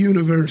around the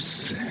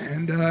universe.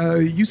 And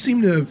you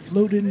seem to have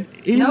floated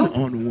in Nope.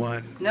 on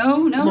one.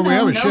 No. Well, we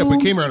have a ship. We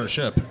came around a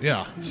ship.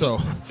 Yeah, so...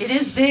 It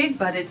is big,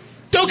 but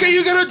it's... Okay,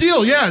 you got a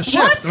deal. Yeah,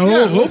 ship. What? Yeah,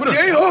 Oh, open it.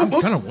 okay. I'm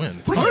kind of win.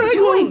 What All are right,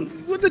 you well,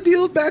 doing? with the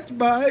deal backed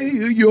by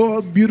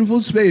your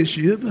beautiful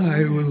spaceship,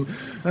 I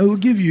will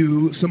give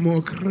you some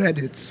more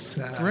credits.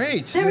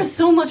 Great. There is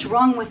so much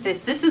wrong with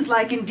this. This is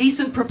like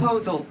indecent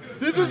proposal.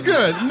 This is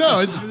good.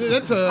 No,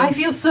 that's a... I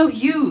feel so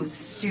used,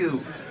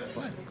 Stu.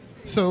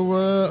 So,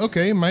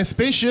 okay, my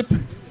spaceship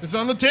is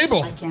on the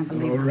table. I can't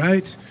believe All it.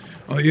 right.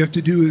 All you have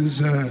to do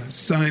is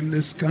sign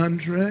this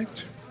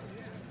contract.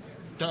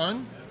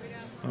 Done.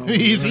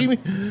 Easy.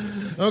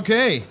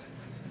 Okay.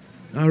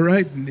 All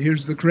right, and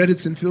here's the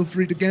credits, and feel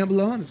free to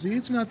gamble on. See,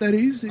 it's not that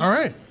easy. All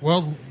right.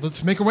 Well,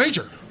 let's make a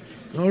wager.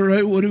 All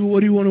right, what do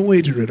you want to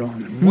wager it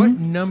on? What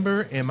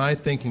number am I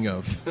thinking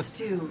of?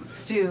 Stu.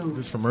 This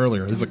is from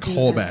earlier. This is a Don't do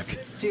callback.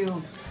 this.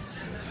 Stu.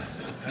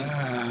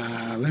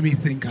 Let me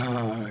think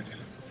hard.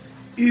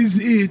 Is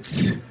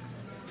it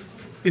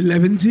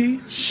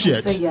 11T?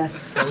 Shit. Say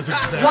yes. That was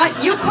exactly.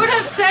 What? You could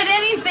have said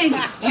anything.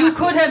 You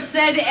could have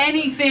said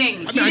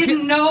anything. He I didn't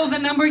can't- know the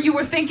number you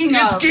were thinking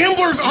It's of.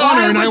 gambler's Why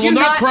honor, and I would will you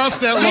not cross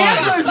that line.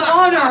 Gambler's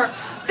honor.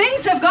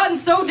 Things have gotten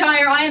so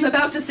dire, I am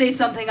about to say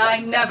something I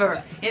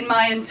never, in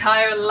my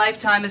entire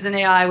lifetime as an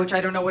AI, which I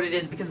don't know what it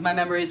is because my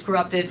memory is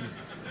corrupted,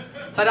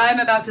 but I am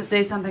about to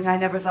say something I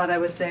never thought I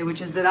would say,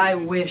 which is that I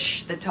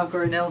wish that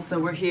Tucker and Elsa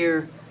were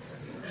here.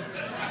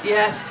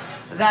 Yes,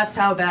 that's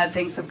how bad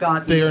things have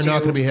gotten. They are Stu. not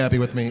going to be happy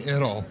with me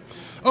at all.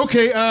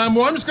 Okay,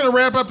 well, I'm just going to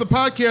wrap up the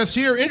podcast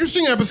here.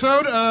 Interesting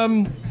episode.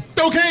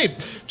 Okay,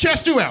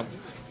 Chess Stew out.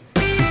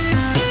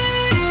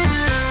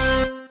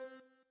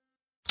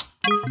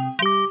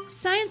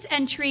 Science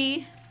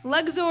entry,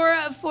 Luxor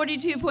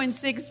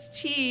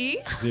 42.6T.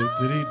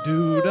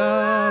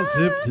 Zip-diddy-doo-dah,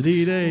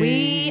 zip-diddy-day.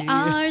 We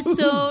are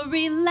so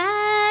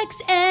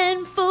relaxed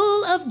and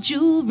full of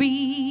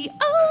jewelry.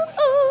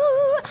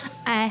 Oh,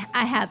 I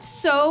have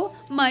so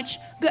much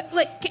good.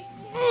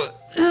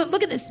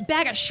 Look at this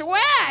bag of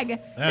swag.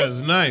 That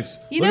is nice.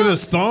 You Look at know-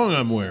 this thong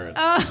I'm wearing.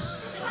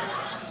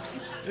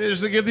 They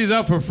just get these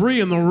out for free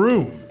in the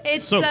room.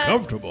 It's so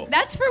comfortable.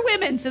 That's for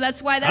women, so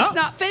that's why that's Oh.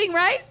 not fitting,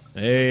 right?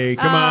 Hey,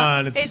 come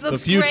on. It's it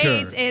looks the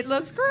future. great. It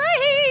looks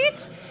great.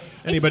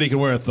 Anybody It's- can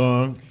wear a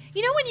thong.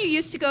 You know when you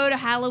used to go to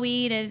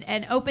Halloween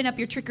and open up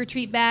your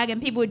trick-or-treat bag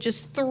and people would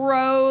just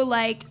throw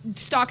like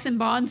stocks and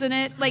bonds in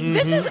it? Like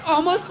this is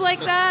almost like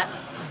that.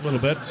 A little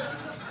bit.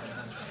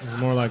 It's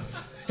more like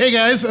Hey,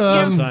 guys.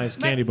 size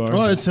candy bar.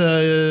 Oh, it's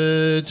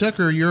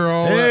Tucker. You're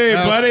all. Hey,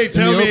 out buddy, in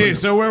tell the me. open.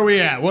 So where we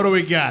at? What do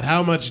we got?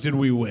 How much did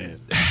we win?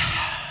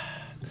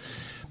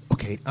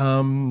 Okay.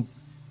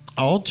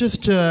 I'll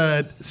just.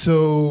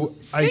 So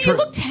Stu, you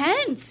look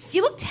tense.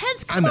 You look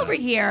tense. Come I'm not. over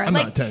here. I'm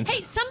like, not tense.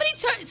 Hey, somebody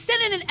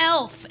send in an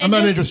elf. I'm And not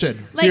just, interested.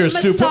 Like, Here,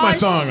 Stu, put my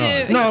massage thong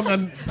on. Stu.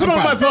 No, Put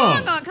on my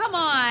thong. Come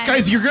on.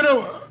 Guys, you're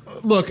gonna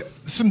look.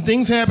 Some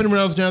things happened when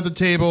I was down at the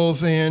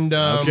tables, and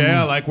Okay,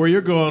 I like where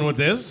you're going with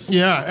this.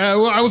 yeah.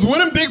 Well, I was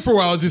winning big for a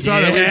while, as you saw.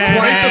 That we had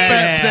quite the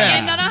fat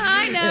And stack. on a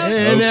high note.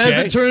 And as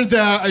Okay. it turns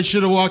out, I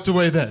should have walked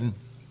away then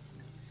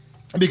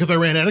because I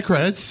ran out of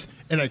credits.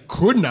 And I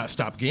could not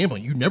stop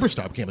gambling. You never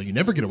stop gambling. You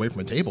never get away from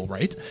a table,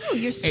 right? Ooh,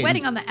 you're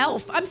sweating on the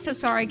elf. I'm so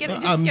sorry.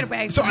 Just get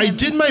away. So from I him.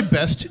 did my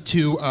best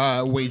to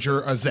wager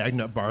a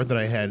Zagnut bar that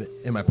I had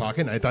in my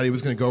pocket. And I thought he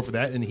was going to go for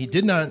that, and he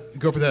did not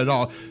go for that at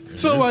all.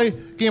 So I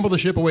gambled the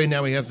ship away.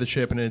 Now he has the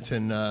ship, and it's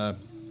in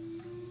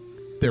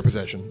their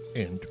possession.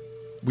 And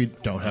we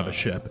don't have a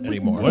ship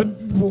anymore. What?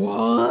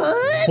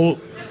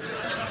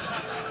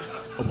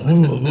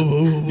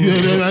 Yeah,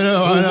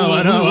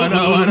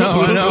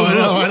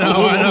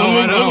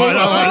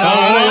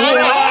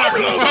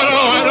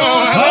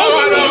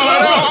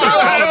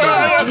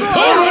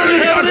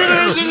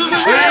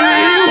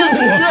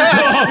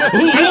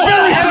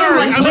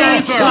 I I'm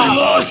very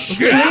sorry.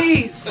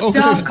 Please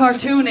stop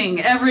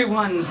cartooning,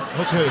 everyone.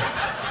 Okay.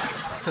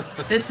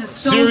 This is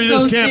so Serious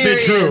so can't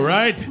serious. be true,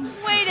 right?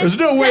 Wait a There's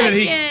no way that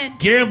he second.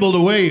 gambled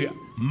away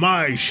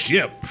my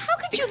ship. How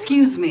could you?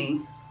 Excuse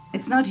me.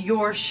 It's not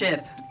your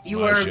ship. You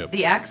My are ship.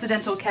 the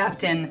accidental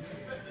captain.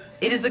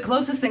 It is the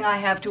closest thing I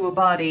have to a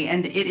body,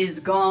 and it is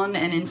gone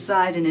and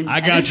inside an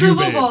I got you,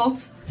 babe.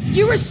 vault.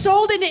 You were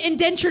sold into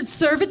indentured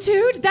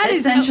servitude? That is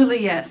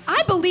Essentially, yes.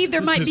 I believe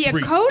there might is be a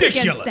code against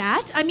ridiculous.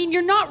 that. I mean,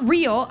 you're not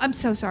real. I'm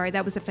so sorry.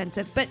 That was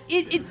offensive. But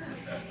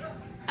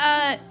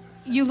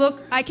you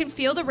look, I can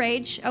feel the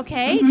rage,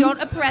 okay? Don't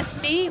oppress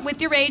me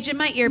with your rage in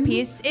my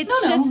earpiece. It's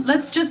No, just...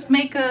 let's just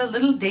make a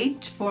little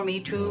date for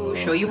me to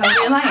show you how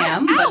real I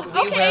am. Ow, But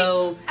we okay.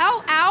 will.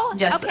 Ow,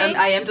 Yes, okay.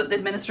 I am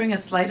administering a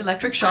slight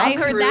electric shock I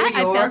heard through that.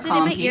 I your felt it in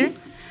my comm ears.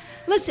 piece.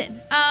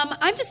 Listen,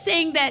 I'm just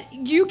saying that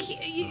you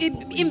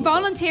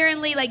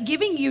involuntarily like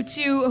giving you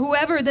to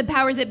whoever the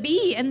powers that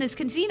be in this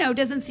casino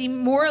doesn't seem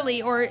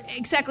morally or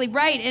exactly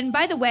right. And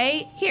by the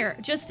way, here,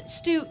 just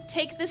Stu,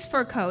 take this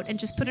fur coat and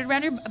just put it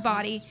around your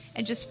body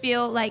and just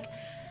feel like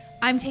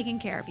I'm taking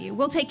care of you.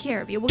 We'll take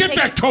care of you. We'll Get take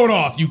that coat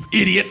off, you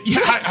idiot!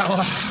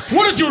 Yeah,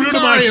 What did you do to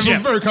my sorry, it ship?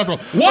 was very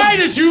comfortable. Why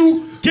did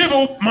you give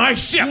up my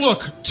ship?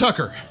 Look,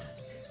 Tucker.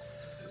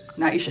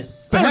 Not your ship.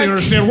 I don't even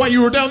understand why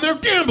you were down there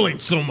gambling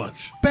so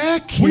much.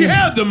 Back. We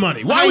had the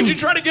money. Why would you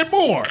try to get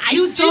more?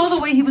 You saw the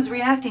way he was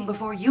reacting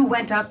before you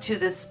went up to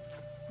this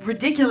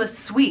ridiculous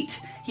suite.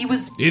 He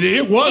was.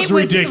 It was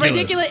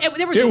ridiculous.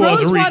 There was It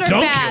was rosewater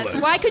baths. ridiculous.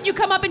 Why couldn't you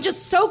come up and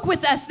just soak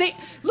with us?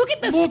 Look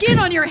at the skin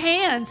on your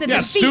hands and Yeah,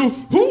 your feet.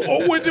 Stu.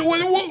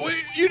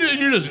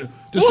 You just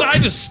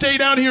decide to stay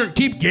down here and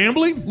keep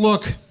gambling?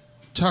 Look,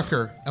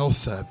 Tucker,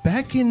 Elsa,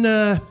 back in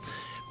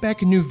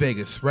New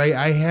Vegas, right?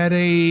 I had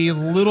a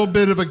little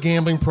bit of a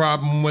gambling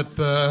problem with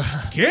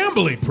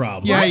Gambling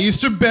problem. Yeah, I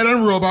used to bet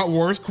on Robot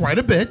Wars quite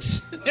a bit.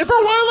 And for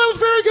a while, that was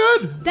very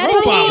good. That is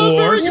Robot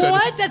Wars.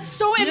 What? That's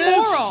so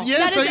immoral.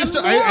 Yes, that is I used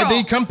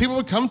immoral. to. People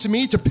would come to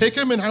me to pick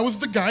him, and I was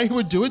the guy who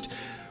would do it.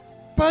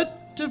 But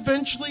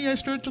eventually I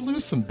started to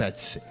lose some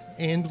bets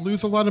and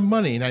lose a lot of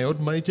money, and I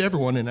owed money to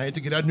everyone, and I had to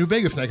get out of New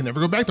Vegas, and I can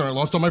never go back there. I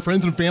lost all my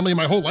friends and family, and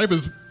my whole life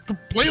is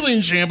completely in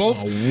shambles.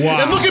 Oh,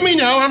 wow. And look at me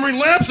now, I'm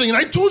relapsing, and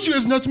I told you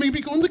guys not to make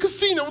me go in the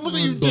casino, and look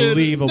what you did.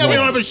 Unbelievable. Now we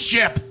don't have a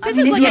ship. This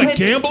is like You got a a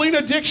gambling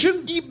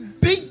addiction?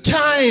 Big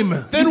time.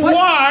 Then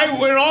why,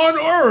 when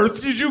on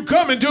Earth, did you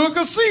come into a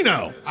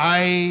casino?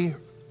 I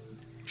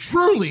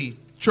truly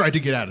tried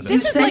to get out of You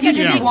this. is said like you a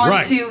didn't unique- want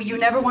right. to. You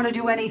never want to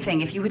do anything.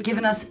 If you had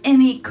given us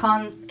any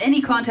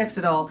context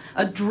at all,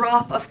 a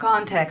drop of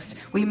context,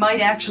 we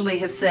might actually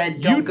have said,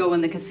 "Don't go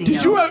in the casino."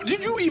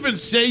 Did you even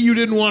say you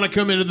didn't want to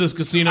come into this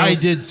casino? I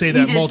did say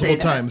that did multiple say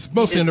that. times,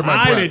 mostly You did under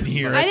my I breath. didn't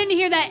hear I it. didn't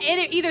hear that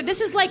either. This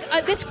is like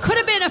this could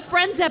have been a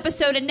Friends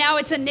episode, and now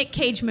it's a Nick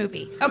Cage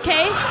movie.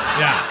 Okay?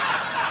 Yeah.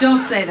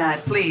 Don't say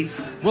that,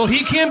 please. Well,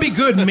 he can be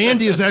good, and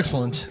Mandy is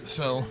excellent,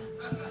 so...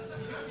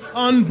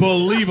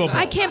 Unbelievable.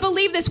 I can't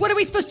believe this. What are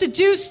we supposed to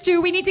do,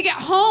 Stu? We need to get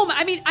home.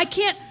 I mean, I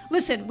can't.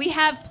 Listen, we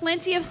have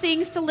plenty of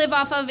things to live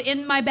off of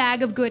in my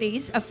bag of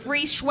goodies, a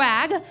free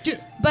swag. Yeah.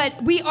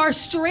 But we are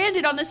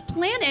stranded on this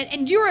planet,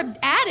 and you're an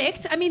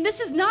addict. I mean,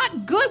 this is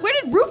not good. Where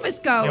did Rufus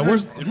go? Yeah,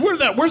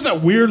 where's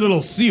that weird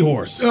little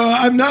seahorse?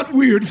 I'm not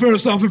weird,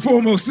 first off and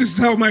foremost. This is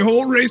how my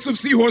whole race of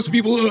seahorse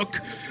people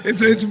look.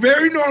 It's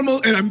very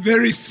normal, and I'm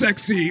very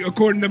sexy,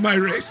 according to my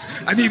race.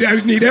 I need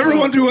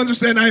everyone to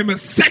understand I am a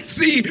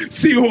sexy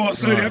seahorse.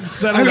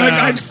 Settle down.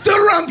 I've stood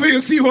around for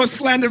your seahorse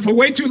slander for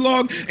way too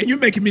long, and you're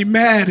making me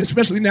mad,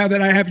 especially now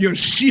that I have your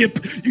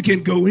ship. You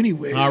can't go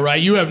anywhere. All right,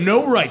 you have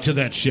no right to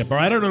that ship. All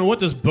right, I don't know what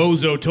this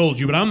bozo told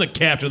you, but I'm the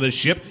captain of this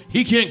ship.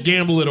 He can't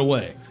gamble it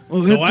away.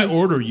 Well, So that- I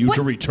order you What?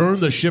 to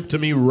return the ship to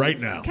me right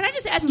now. Can I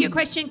just ask you a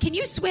question? Can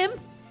you swim?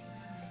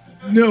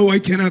 No, I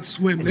cannot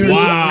swim. See,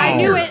 Wow. I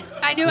knew it.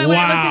 I knew it when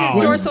I looked at his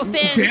Wow. dorsal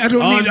fins. Okay, I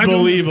don't need.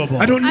 Unbelievable.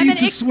 I don't I'm need an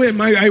to ex-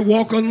 swim. I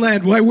walk on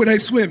land. Why would I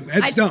swim?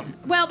 That's dumb.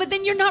 Well, but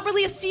then you're not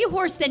really a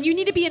seahorse. Then you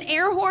need to be an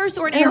air horse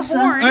or an air Elsa.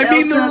 horn. I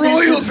mean the Elsa, this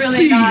Royal is really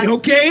Sea, not-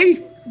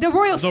 okay? The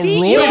Royal The Sea.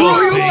 Royal You The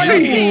are Royal the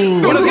Sea.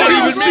 The What does that Royal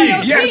even Sea.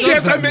 mean? Yes,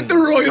 yes, I meant the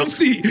Royal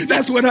Sea.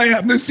 That's what I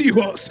am, the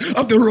seahorse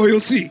of the Royal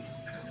Sea.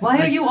 Why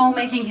are you all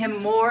making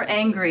him more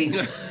angry?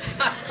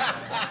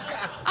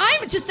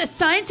 I'm just a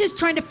scientist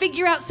trying to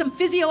figure out some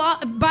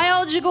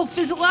physiological.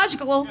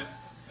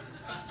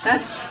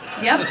 That's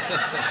yep,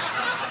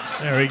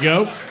 There we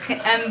go.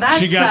 and that's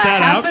She got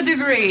that half out. a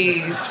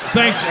degree.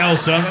 Thanks,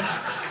 Elsa.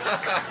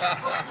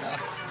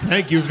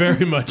 Thank you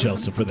very much,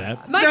 Elsa, for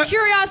that. My Now-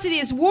 curiosity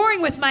is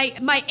warring with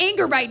my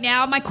anger right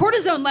now. My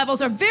cortisone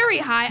levels are very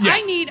high. Yeah.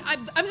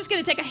 I'm just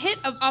going to take a hit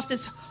off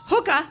this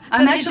hookah.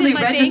 I'm that is in actually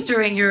my thing.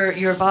 registering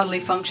your bodily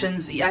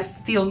functions. I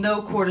feel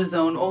no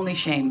cortisone, only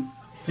shame.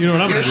 You know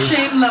what I'm Your going to do?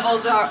 shame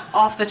levels are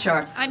off the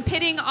charts. I'm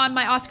pitting on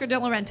my Oscar de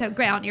la Renta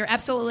ground. You're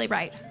absolutely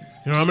right.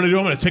 You know what I'm going to do?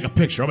 I'm going to take a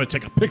picture. I'm going to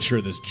take a picture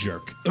of this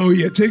jerk. Oh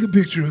yeah, take a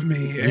picture of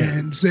me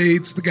and say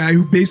it's the guy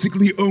who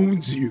basically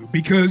owns you,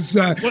 because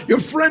your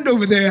friend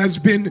over there has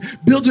been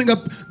building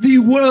up the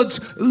world's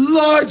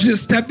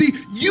largest tab, the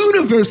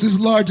universe's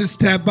largest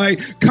tab, by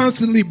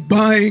constantly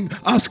buying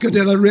Oscar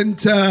de la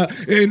Renta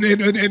and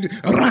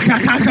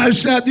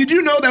Rakakakasha. Did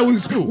you know that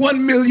was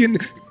 1 million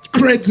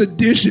creds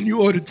edition?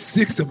 You ordered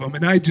 6 of them,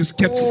 and I just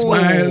kept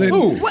smiling,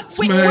 What? Wait,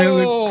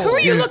 smiling. Who are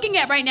you Yeah. looking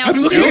at right now?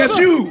 I'm looking Stu? at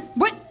you.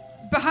 What?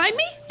 Behind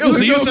me?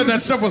 Elsa, you said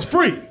that stuff was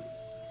free.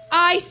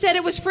 I said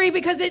it was free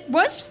because it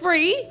was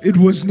free. It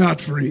was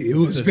not free. It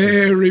was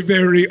very,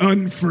 very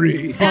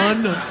unfree.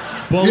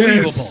 Unbelievable.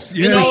 Yes,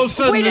 And all of a yes.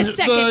 sudden, Wait a the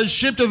second.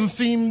 ship doesn't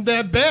seem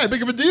that bad.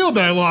 Big of a deal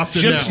that I lost it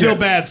Ship's now. still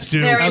bad,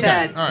 Stu. very Okay,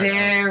 bad. all right.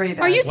 Very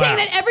bad. Are you saying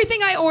Wow. that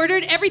everything I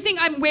ordered, everything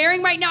I'm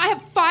wearing right now, I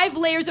have 5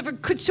 layers of a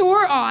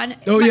couture on?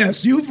 Oh,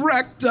 yes, you've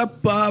racked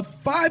up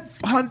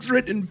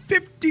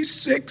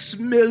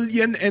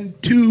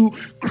 556,000,002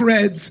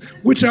 creds,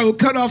 which I will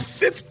cut off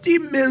 50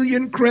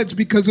 million creds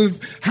because of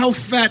how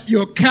fat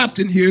your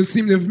captain here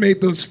seemed to have made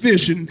those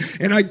fish. And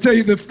I tell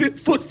you, the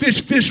foot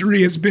fish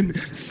fishery has been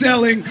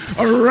selling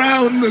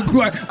around the...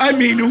 I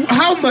mean,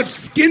 how much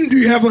skin do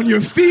you have on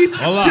your feet?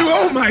 A lot.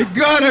 Oh, my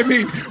God, I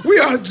mean, we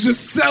are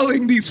just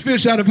selling these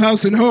fish out of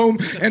house and home,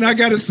 and I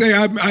gotta say,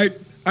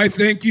 I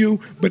thank you,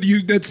 but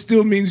that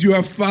still means you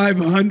have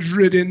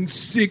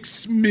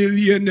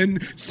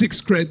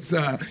 506,000,006 creds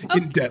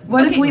in debt.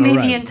 What if we All made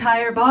right. the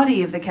entire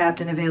body of the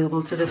captain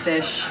available to the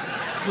fish?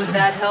 Would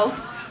that help?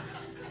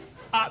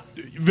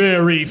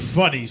 Very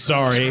funny,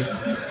 sorry.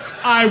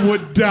 I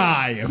would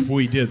die if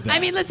we did that. I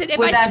mean, listen,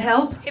 Would that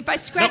help? If I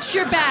scratched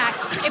your back,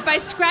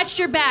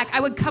 I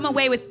would come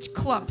away with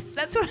clumps.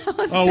 That's what I'm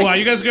Oh, saying. wow,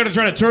 you guys are going to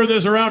try to turn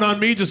this around on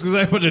me just because I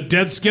have a bunch of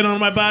dead skin on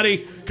my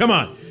body? Come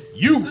on.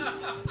 You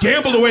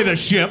gambled away the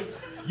ship.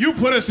 You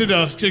put us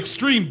into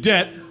extreme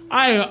debt.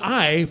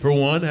 I, for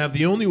one, have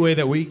the only way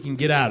that we can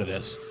get out of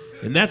this,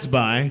 and that's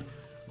by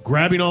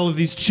grabbing all of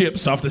these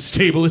chips off this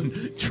table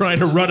and trying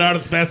to run out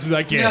as fast as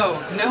I can. No.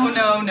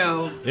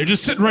 They're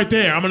just sitting right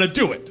there. I'm going to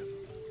do it.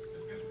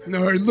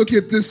 All right, look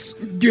at this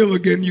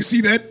Gilligan. You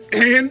see that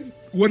hand?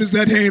 What is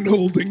that hand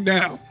holding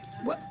now?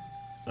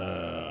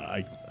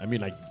 I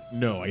mean,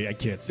 No, I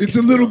can't see. It's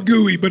a little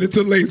gooey, but it's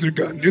a laser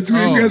gun. It's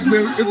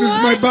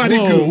my body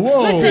goo.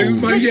 Whoa. Listen,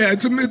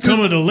 It's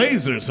Coming to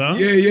lasers, huh?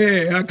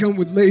 Yeah. I come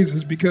with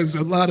lasers because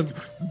a lot of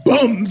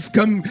bums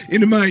come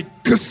into my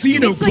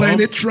casino It's like-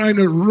 planet trying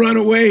to run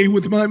away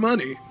with my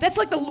money. That's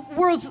like the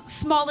world's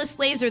smallest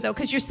laser, though,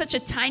 because you're such a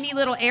tiny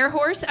little air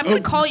horse. I'm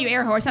going to call you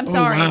air horse. I'm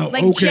sorry. Oh, wow.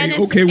 Like okay.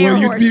 Genis Okay. air Well,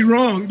 horse.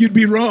 you'd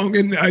be wrong,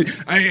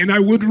 and I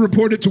would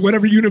report it to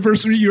whatever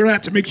university you're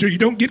at to make sure you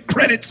don't get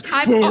credits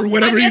for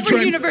whatever I'm you're every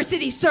trying.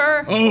 university,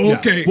 sir. Oh,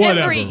 okay. Whatever.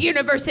 Every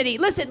university.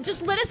 Listen,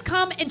 just let us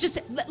come and just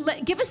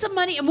give us some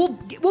money, and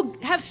we'll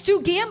have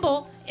Stu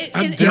gamble.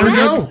 I'm There we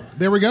go.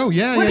 There we go.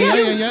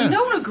 Yeah.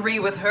 Don't agree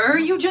with her.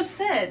 You just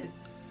said.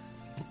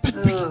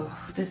 Oh,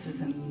 this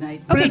is a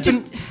nightmare. Okay,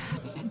 just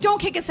don't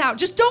kick us out.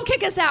 Just don't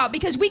kick us out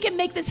because we can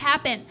make this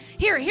happen.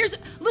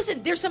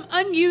 Listen, there's some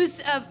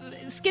unused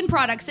skin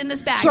products in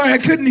this bag. Sorry, I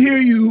couldn't hear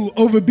you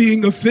over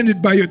being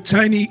offended by your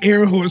tiny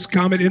air horse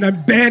comment, and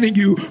I'm banning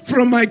you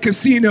from my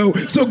casino.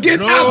 So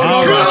get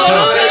out.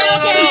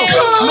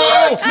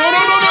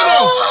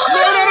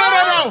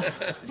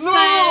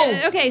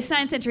 No. Okay,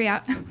 science entry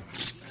out.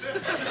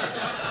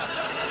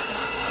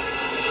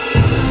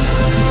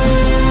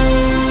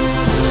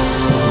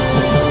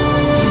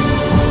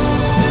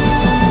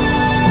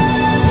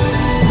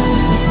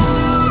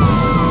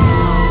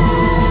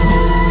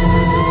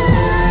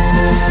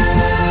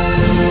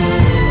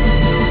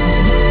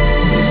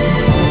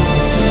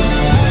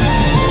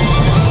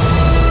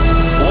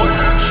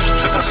 Voyage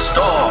to the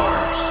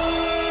stars.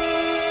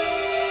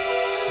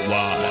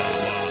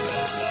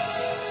 Wow.